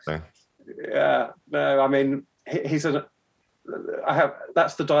 Maybe I. Yeah. No, I mean, that's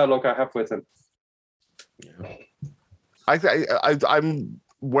the dialogue I have with him. I'm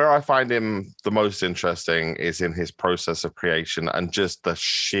where I find him the most interesting is in his process of creation and just the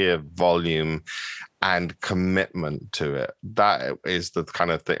sheer volume and commitment to it. That is the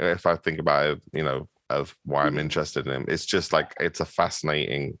kind of thing. If I think about it, you know, of why I'm interested in him, it's just like, it's a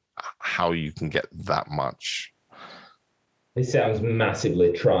fascinating how you can get that much. This sounds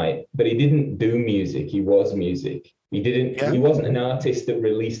massively trite, but he didn't do music. He was music. He wasn't an artist that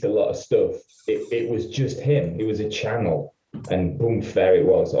released a lot of stuff. It was just him. He was a channel, and boom, there it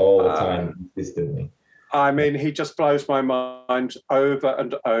was all the time, consistently. I mean, he just blows my mind over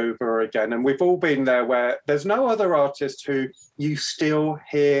and over again. And we've all been there, where there's no other artist who you still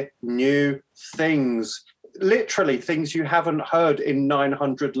hear new things, literally things you haven't heard in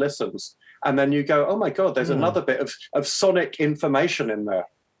 900 listens. And then you go, oh my God, there's another bit of sonic information in there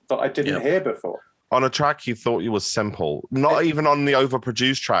that I didn't hear before. On a track you thought you was simple, not even on the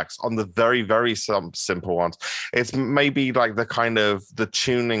overproduced tracks, on the very, very simple ones. It's maybe like the kind of the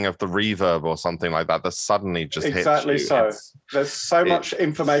tuning of the reverb or something like that suddenly just hits you. Exactly so. There's so much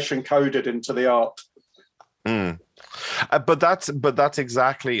information coded into the art. But that's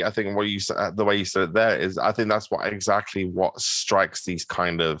exactly, I think, what you said, the way you said it there is, I think that's exactly what strikes these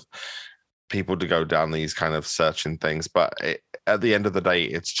kind of people to go down these kind of searching things. But at the end of the day,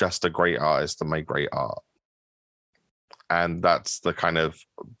 it's just a great artist to make great art. And that's the kind of,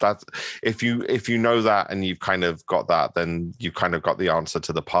 that's, if you know that and you've kind of got that, then you've kind of got the answer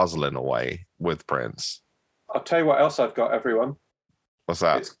to the puzzle in a way with Prince. I'll tell you what else I've got, everyone. What's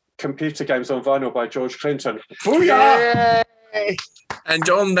that? It's Computer Games on Vinyl by George Clinton. Booyah! Yay! And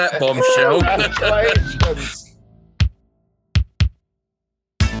on that bombshell. Congratulations.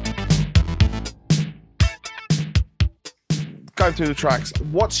 Going through the tracks,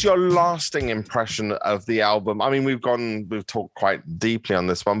 what's your lasting impression of the album? I mean, we've talked quite deeply on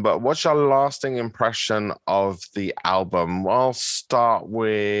this one, but what's your lasting impression of the album? Well, I'll start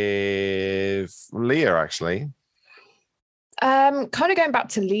with Leah, actually. Kind of going back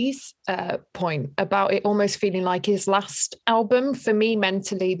to Lee's point about it almost feeling like his last album. For me,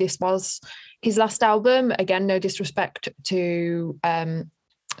 mentally, this was his last album. Again, no disrespect to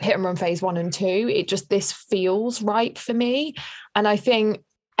Hit and Run Phase 1 and 2. This feels right for me. And I think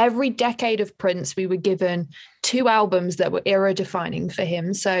every decade of Prince, we were given 2 albums that were era defining for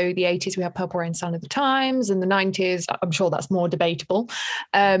him. So the 80s, we had Purple Rain, Sign of the Times, and the 90s, I'm sure that's more debatable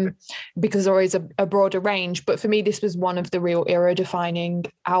because there is a broader range. But for me, this was one of the real era defining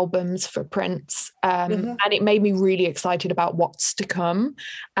albums for Prince. And it made me really excited about what's to come.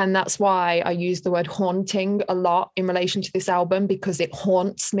 And that's why I use the word haunting a lot in relation to this album, because it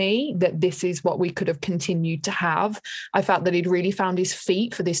haunts me that this is what we could have continued to have. I felt that he'd really found his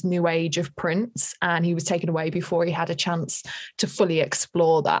feet for this new age of Prince, and he was taken away before he had a chance to fully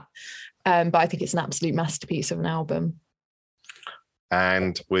explore that. But I think it's an absolute masterpiece of an album.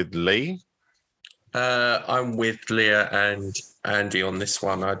 And with Lee? I'm with Leah and Andy on this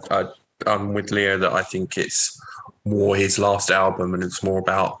one. I'm with Leah that I think it's more his last album and it's more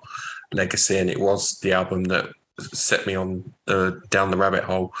about legacy, and it was the album that set me on down the rabbit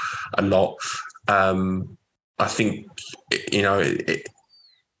hole a lot. I think,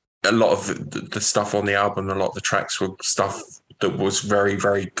 a lot of the stuff on the album, a lot of the tracks were stuff that was very,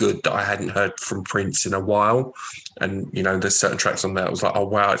 very good that I hadn't heard from Prince in a while. And, you know, there's certain tracks on there. I was like, oh,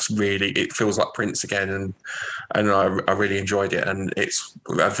 wow, it feels like Prince again. And I really enjoyed it. And it's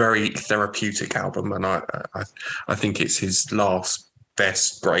a very therapeutic album. And I think it's his last,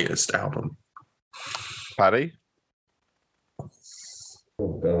 best, greatest album. Paddy?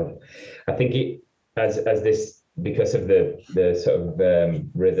 Oh, God. I think it, as this, because of the sort of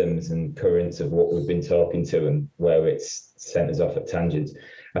rhythms and currents of what we've been talking to and where it's sent us off at tangents,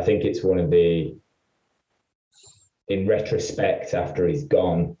 I think it's one of the, in retrospect, after he's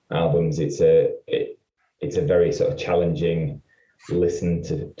gone, albums, it's a very sort of challenging listen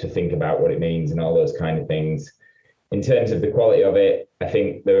to think about what it means and all those kind of things. In terms of the quality of it, I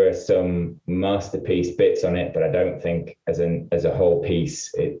think there are some masterpiece bits on it, but I don't think as a whole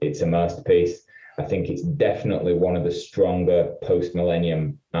piece, it's a masterpiece. I think it's definitely one of the stronger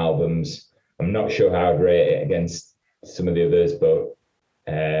post-millennium albums. I'm not sure how I'd rate it against some of the others, but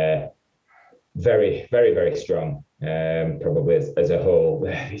very, very, very strong. Probably as a whole,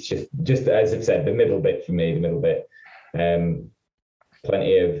 it's just as I've said, the middle bit for me,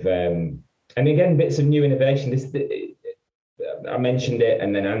 plenty of, and again, bits of new innovation. I mentioned it,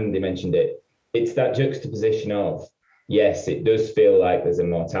 and then Andy mentioned it. It's that juxtaposition of, yes, it does feel like there's a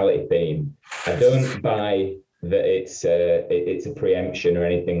mortality theme. I don't buy that it's a preemption or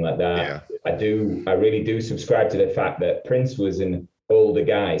anything like that. Yeah. I really do subscribe to the fact that Prince was an older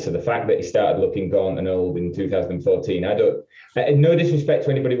guy. So the fact that he started looking gaunt and old in 2014, no disrespect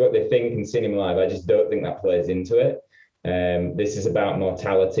to anybody what they think and seeing him live, I just don't think that plays into it. This is about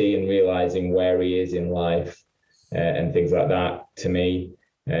mortality and realizing where he is in life and things like that to me.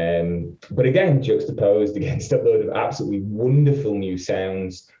 But again, juxtaposed against a load of absolutely wonderful new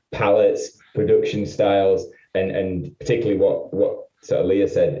sounds, palettes, production styles, and particularly what sort of Leah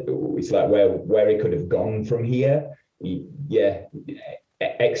said, it's like where he could have gone from here.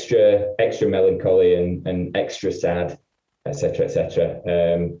 Extra melancholy and extra sad, etc.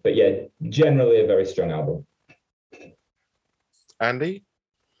 But yeah, generally a very strong album. Andy?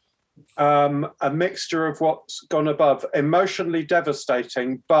 A mixture of what's gone above, emotionally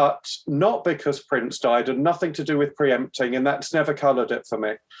devastating, but not because Prince died and nothing to do with preempting, and that's never coloured it for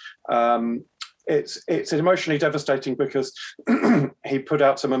me. It's emotionally devastating because he put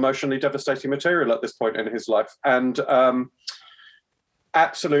out some emotionally devastating material at this point in his life, and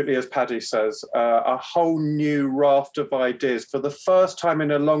absolutely, as Paddy says, a whole new raft of ideas for the first time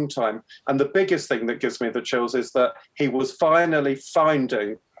in a long time. And the biggest thing that gives me the chills is that he was finally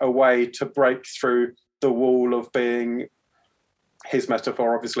finding a way to break through the wall of being, his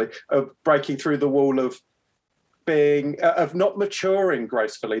metaphor obviously, of breaking through the wall of being, of not maturing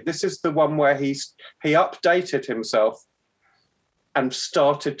gracefully. This is the one where he updated himself and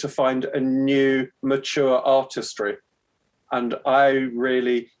started to find a new mature artistry. And I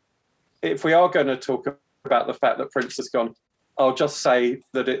really, if we are going to talk about the fact that Prince has gone, I'll just say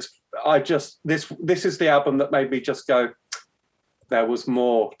that this is the album that made me just go, there was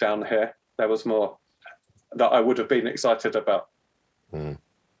more down here. There was more that I would have been excited about.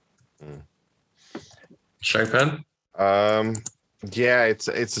 Chopin? Yeah, it's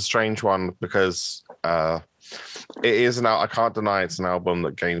a strange one because it is I can't deny it's an album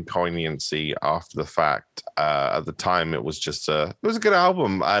that gained poignancy after the fact. At the time, it was a good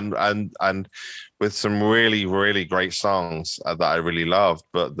album and with some really, really great songs that I really loved.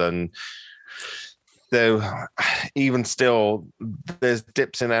 But then even still, there's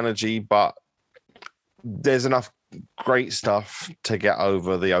dips in energy, but there's enough great stuff to get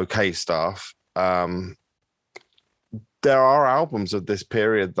over the okay stuff. There are albums of this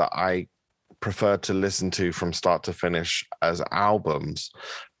period that I prefer to listen to from start to finish as albums,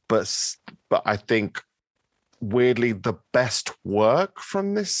 but I think weirdly the best work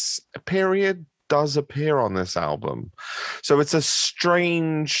from this period does appear on this album. So it's a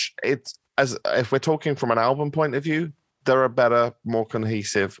strange, if we're talking from an album point of view, there are better, more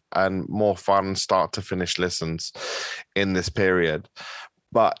cohesive and more fun start to finish listens in this period,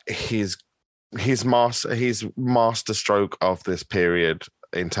 but his master stroke of this period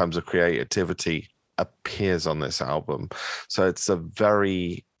in terms of creativity appears on this album. So it's a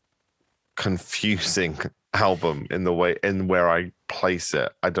very confusing album in where I place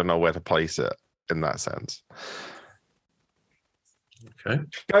it. I don't know where to place it in that sense. Okay.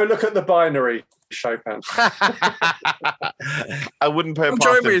 Go look at the binary, Chopin. I wouldn't put it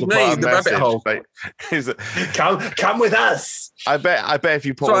past him to put a message, rabbit hole. Come with us. I bet if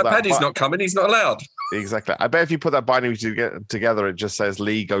you put all that, Paddy's not coming. He's not allowed. Exactly. I bet if you put that binary together, it just says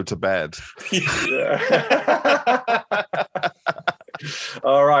Lee, go to bed.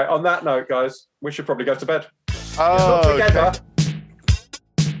 All right. On that note, guys, we should probably go to bed. Oh, together. Okay.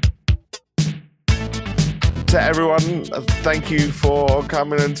 to everyone, thank you for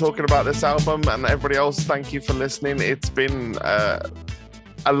coming and talking about this album, and everybody else, thank you for listening. It's been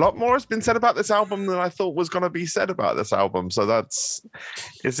a lot more has been said about this album than I thought was going to be said about this album, so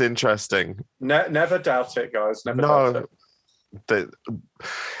it's interesting. Never doubt it, guys. Never doubt it.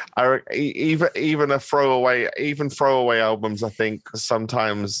 Even throwaway albums, I think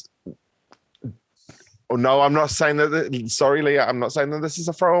sometimes. Oh, no, I'm not saying that. Sorry, Leah, I'm not saying that this is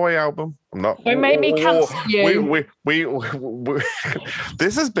a throwaway album. I'm not. Don't make me cancel you. We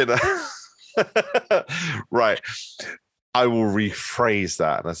this has been a right. I will rephrase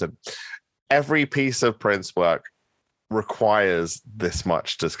that, and I said, every piece of Prince work requires this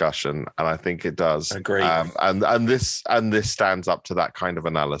much discussion, and I think it does. Agree. And this stands up to that kind of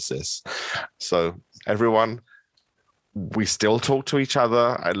analysis. So, everyone. We still talk to each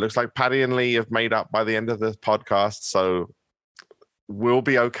other. It looks like Paddy and Lee have made up by the end of the podcast, so we'll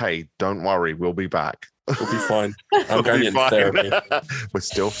be okay. Don't worry, we'll be back. We'll be fine. I'm going into therapy. We're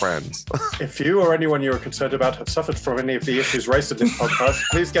still friends. If you or anyone you are concerned about have suffered from any of the issues raised in this podcast,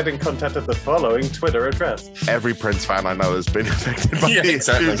 please get in contact at the following Twitter address. Every Prince fan I know has been affected by the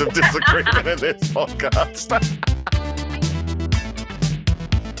issues of disagreement in this podcast.